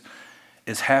States,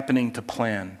 is happening to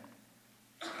plan.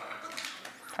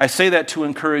 I say that to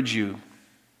encourage you,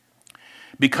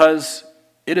 because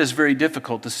it is very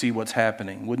difficult to see what's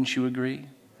happening. Wouldn't you agree?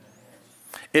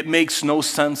 It makes no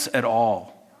sense at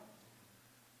all.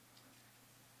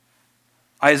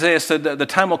 Isaiah said that the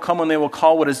time will come when they will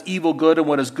call what is evil good and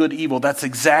what is good evil. That's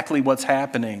exactly what's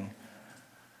happening.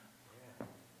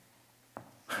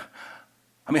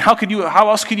 I mean, how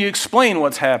else could you explain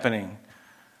what's happening?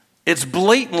 It's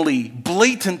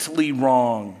blatantly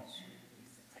wrong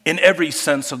in every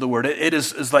sense of the word. It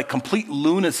is like complete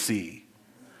lunacy.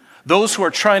 Those who are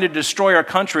trying to destroy our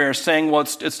country are saying, well,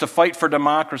 it's to fight for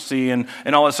democracy and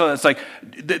all this other. It's like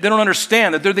they don't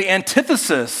understand that they're the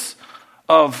antithesis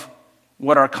of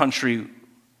what our country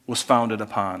was founded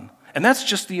upon. And that's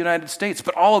just the United States.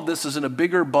 But all of this is in a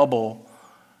bigger bubble.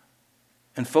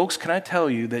 And folks, can I tell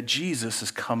you that Jesus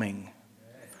is coming?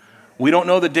 We don't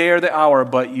know the day or the hour,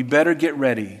 but you better get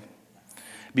ready.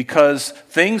 Because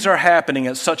things are happening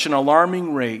at such an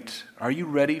alarming rate. Are you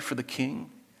ready for the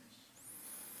King?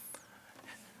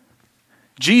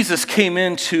 Jesus came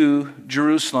into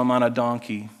Jerusalem on a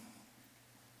donkey.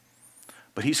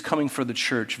 But he's coming for the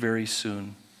church very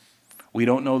soon. We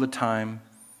don't know the time.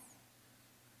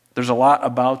 There's a lot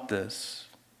about this.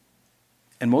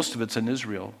 And most of it's in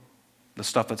Israel, the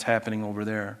stuff that's happening over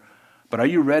there. But are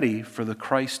you ready for the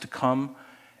Christ to come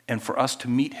and for us to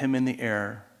meet him in the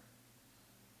air?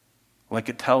 Like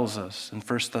it tells us in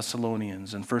 1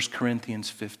 Thessalonians and 1 Corinthians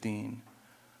 15.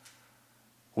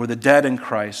 Where the dead in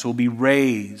Christ will be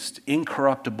raised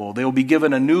incorruptible. They will be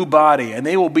given a new body, and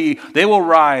they will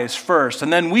rise first.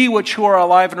 And then we which who are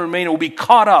alive and remain will be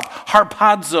caught up.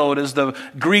 Harpazoed is the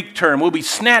Greek term. We'll be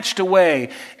snatched away.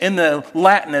 In the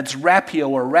Latin, it's rapio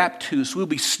or raptus. We'll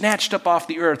be snatched up off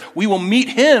the earth. We will meet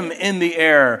him in the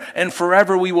air, and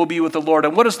forever we will be with the Lord.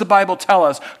 And what does the Bible tell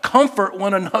us? Comfort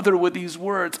one another with these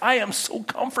words. I am so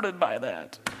comforted by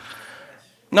that.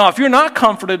 Now, if you're not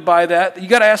comforted by that, you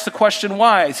got to ask the question,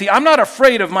 why? See, I'm not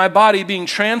afraid of my body being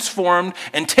transformed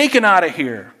and taken out of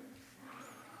here.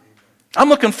 I'm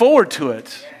looking forward to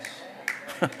it.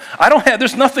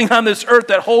 There's nothing on this earth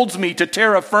that holds me to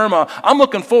terra firma. I'm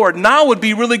looking forward. Now would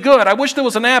be really good. I wish there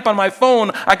was an app on my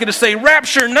phone. I could just say,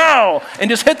 rapture now, and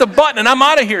just hit the button, and I'm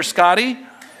out of here, Scotty.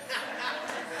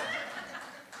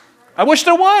 I wish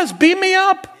there was. Beam me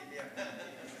up.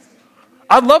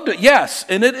 I'd love to, yes,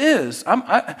 and it is.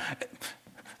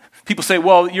 People say,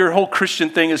 well, your whole Christian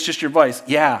thing is just your vice.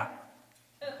 Yeah,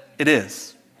 it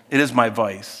is. It is my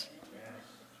vice.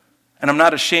 And I'm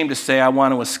not ashamed to say I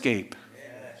want to escape.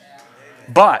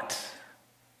 But,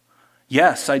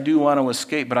 yes, I do want to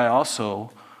escape, but I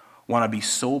also want to be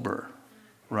sober,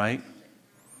 right?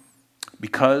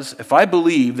 Because if I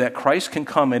believe that Christ can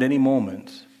come at any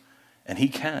moment, and he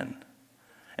can,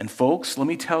 and folks, let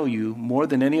me tell you, more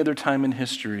than any other time in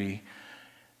history,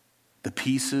 the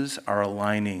pieces are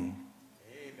aligning.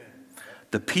 Amen.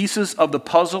 The pieces of the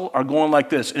puzzle are going like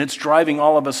this, and it's driving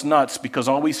all of us nuts because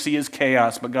all we see is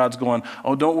chaos, but God's going,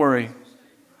 oh, don't worry.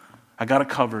 I got it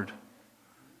covered.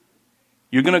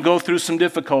 You're going to go through some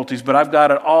difficulties, but I've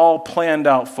got it all planned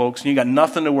out, folks, and you got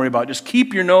nothing to worry about. Just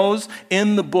keep your nose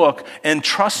in the book and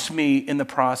trust me in the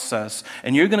process.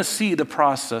 And you're going to see the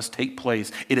process take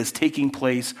place. It is taking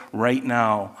place right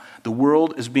now. The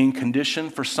world is being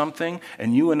conditioned for something,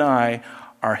 and you and I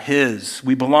are His.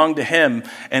 We belong to Him.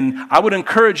 And I would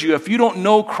encourage you, if you don't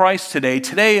know Christ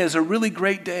today is a really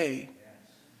great day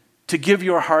to give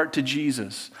your heart to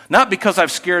Jesus. Not because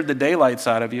I've scared the daylights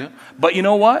out of you, but you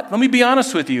know what? Let me be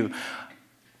honest with you.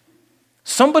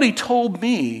 Somebody told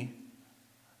me,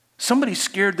 somebody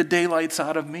scared the daylights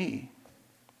out of me.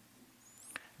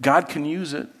 God can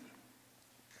use it.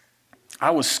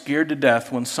 I was scared to death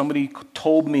when somebody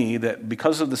told me that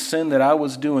because of the sin that I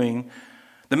was doing,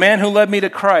 the man who led me to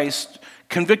Christ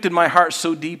convicted my heart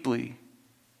so deeply.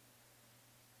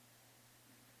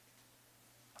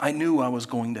 I knew I was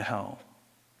going to hell.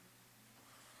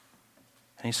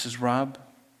 And he says, Rob,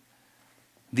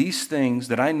 these things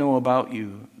that I know about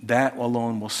you, that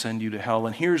alone will send you to hell.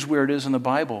 And here's where it is in the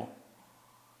Bible.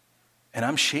 And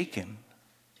I'm shaken.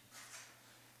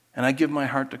 And I give my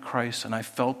heart to Christ, and I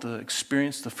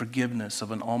experienced the forgiveness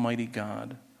of an almighty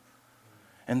God.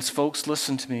 And folks,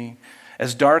 listen to me.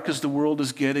 As dark as the world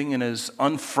is getting and as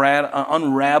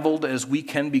unraveled as we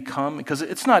can become, because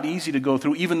it's not easy to go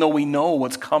through, even though we know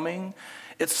what's coming,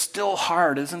 it's still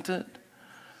hard, isn't it?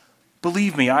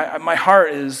 Believe me, my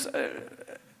heart is,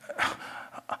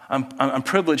 I'm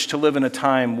privileged to live in a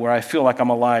time where I feel like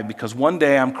I'm alive, because one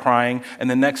day I'm crying and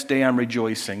the next day I'm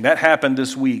rejoicing. That happened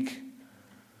this week.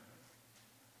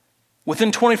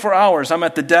 Within 24 hours, I'm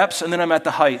at the depths and then I'm at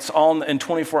the heights, all in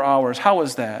 24 hours. How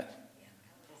is that?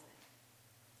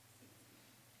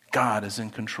 God is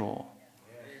in control.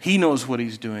 He knows what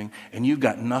He's doing, and you've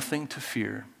got nothing to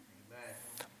fear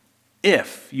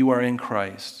if you are in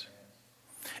Christ.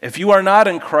 If you are not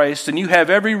in Christ, then you have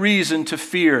every reason to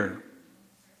fear.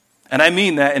 And I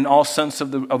mean that in all sense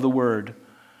of the word.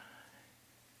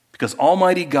 Because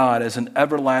Almighty God is an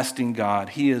everlasting God.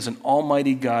 He is an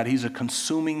almighty God. He's a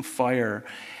consuming fire.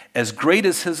 As great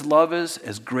as His love is,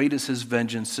 as great as His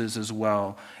vengeance is as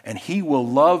well. And He will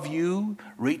love you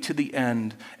right to the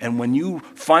end. And when you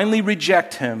finally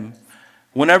reject Him,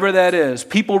 whenever that is,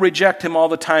 people reject Him all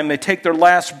the time. They take their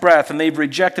last breath and they've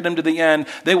rejected Him to the end.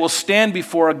 They will stand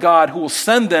before a God who will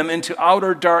send them into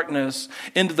outer darkness,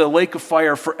 into the lake of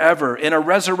fire forever, in a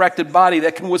resurrected body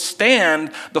that can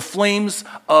withstand the flames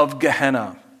of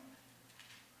Gehenna.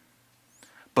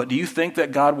 But do you think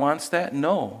that God wants that?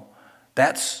 No.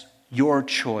 That's your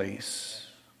choice.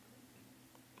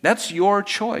 That's your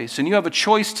choice. And you have a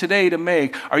choice today to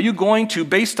make. Are you going to,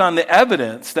 based on the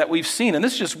evidence that we've seen, and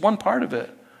this is just one part of it,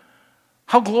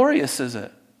 how glorious is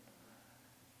it?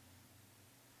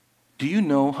 Do you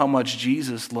know how much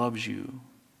Jesus loves you?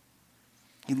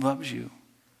 He loves you.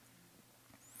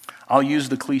 I'll use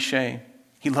the cliche.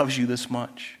 He loves you this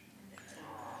much.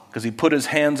 Because He put His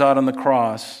hands out on the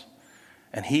cross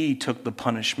and He took the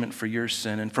punishment for your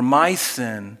sin and for my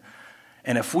sin.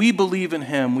 And if we believe in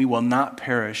Him, we will not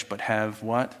perish, but have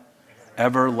what?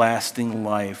 Everlasting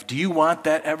life. Do you want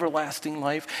that everlasting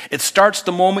life? It starts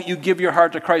the moment you give your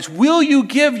heart to Christ. Will you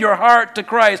give your heart to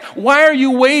Christ? Why are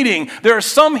you waiting? There are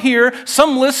some here,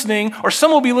 some listening, or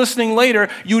some will be listening later.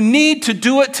 You need to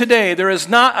do it today. There is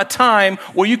not a time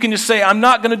where you can just say, I'm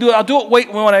not going to do it. I'll do it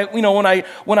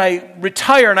when I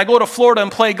retire and I go to Florida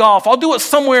and play golf. I'll do it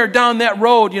somewhere down that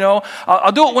road,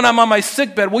 I'll do it when I'm on my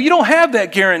sick bed. Well, you don't have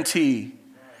that guarantee.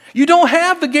 You don't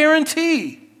have the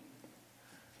guarantee.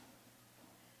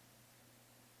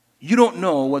 You don't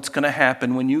know what's going to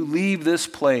happen when you leave this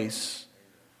place.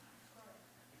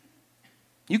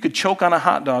 You could choke on a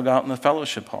hot dog out in the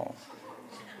fellowship hall.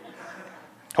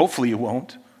 Hopefully you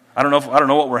won't. I don't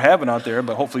know what we're having out there,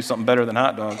 but hopefully something better than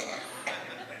hot dogs.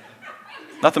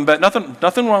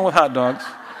 Nothing wrong with hot dogs.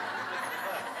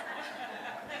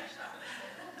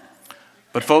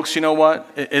 But folks, you know what?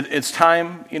 It's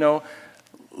time,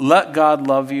 let God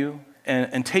love you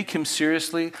and take Him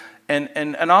seriously.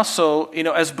 And also,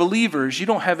 as believers, you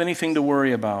don't have anything to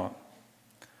worry about.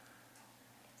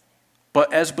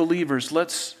 But as believers,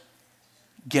 let's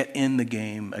get in the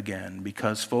game again,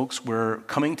 because, folks, we're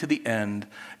coming to the end.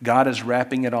 God is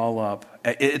wrapping it all up.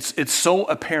 It's so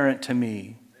apparent to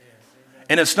me.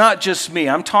 And it's not just me.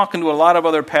 I'm talking to a lot of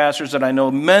other pastors that I know,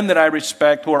 men that I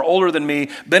respect who are older than me,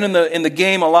 been in the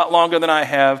game a lot longer than I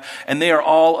have, and they are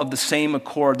all of the same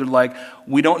accord. They're like,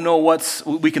 we don't know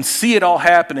we can see it all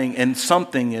happening, and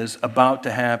something is about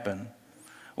to happen.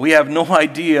 We have no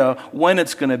idea when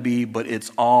it's going to be, but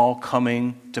it's all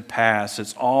coming to pass.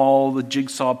 It's all the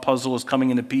jigsaw puzzle is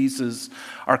coming into pieces,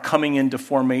 are coming into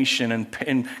formation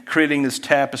and creating this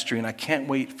tapestry, and I can't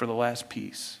wait for the last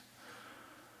piece.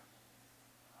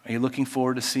 Are you looking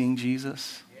forward to seeing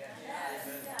Jesus?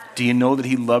 Do you know that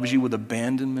he loves you with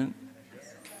abandonment?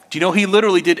 Do you know he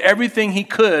literally did everything he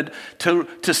could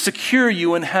to secure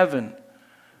you in heaven?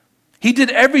 He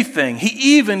did everything.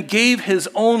 He even gave his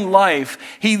own life.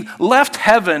 He left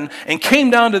heaven and came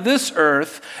down to this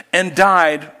earth and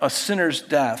died a sinner's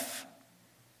death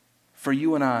for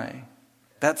you and I.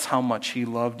 That's how much he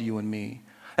loved you and me.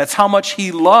 That's how much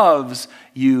he loves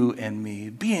you and me.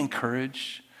 Be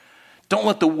encouraged. Don't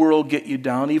let the world get you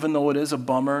down, even though it is a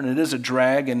bummer and it is a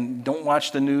drag, and don't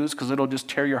watch the news because it'll just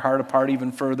tear your heart apart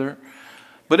even further.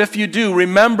 But if you do,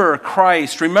 remember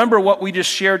Christ. Remember what we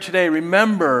just shared today.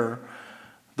 Remember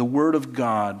the Word of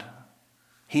God.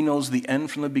 He knows the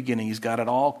end from the beginning. He's got it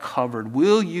all covered.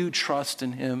 Will you trust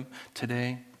in him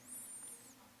today?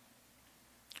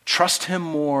 Trust him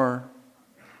more,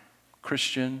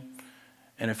 Christian.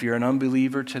 And if you're an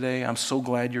unbeliever today, I'm so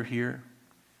glad you're here.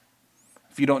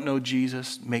 If you don't know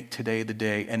Jesus, make today the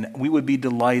day. And we would be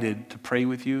delighted to pray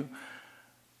with you.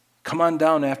 Come on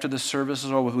down after the service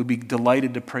is over. We'd be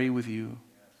delighted to pray with you.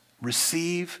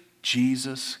 Receive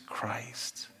Jesus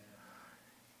Christ.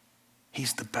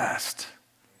 He's the best.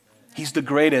 He's the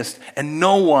greatest. And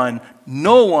no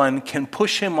one can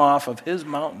push him off of his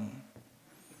mountain.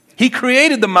 He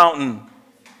created the mountain.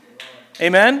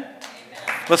 Amen?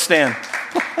 Let's stand.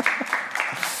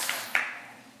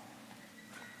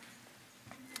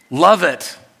 Love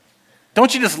it.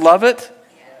 Don't you just love it?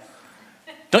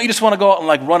 Don't you just want to go out and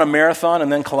like run a marathon and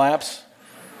then collapse?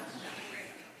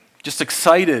 Just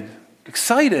excited.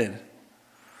 Excited.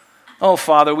 Oh,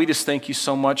 Father, we just thank you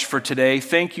so much for today.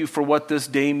 Thank you for what this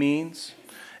day means.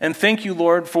 And thank you,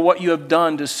 Lord, for what you have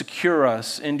done to secure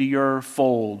us into your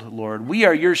fold, Lord. We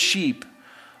are your sheep.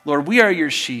 Lord, we are your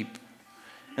sheep.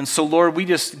 And so, Lord, we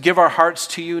just give our hearts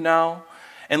to you now.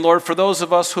 And Lord, for those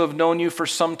of us who have known you for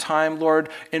some time, Lord,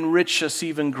 enrich us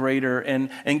even greater and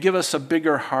give us a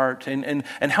bigger heart and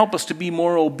help us to be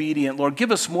more obedient. Lord,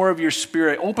 give us more of your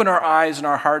Spirit. Open our eyes and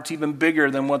our hearts even bigger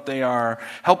than what they are.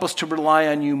 Help us to rely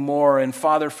on you more. And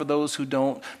Father, for those who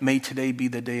don't, may today be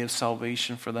the day of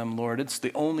salvation for them, Lord. It's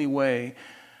the only way.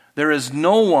 There is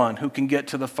no one who can get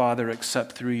to the Father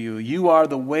except through you. You are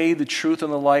the way, the truth,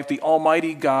 and the life, the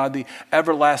Almighty God, the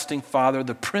everlasting Father,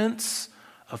 the Prince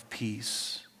of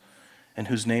Peace, in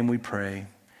whose name we pray.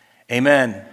 Amen.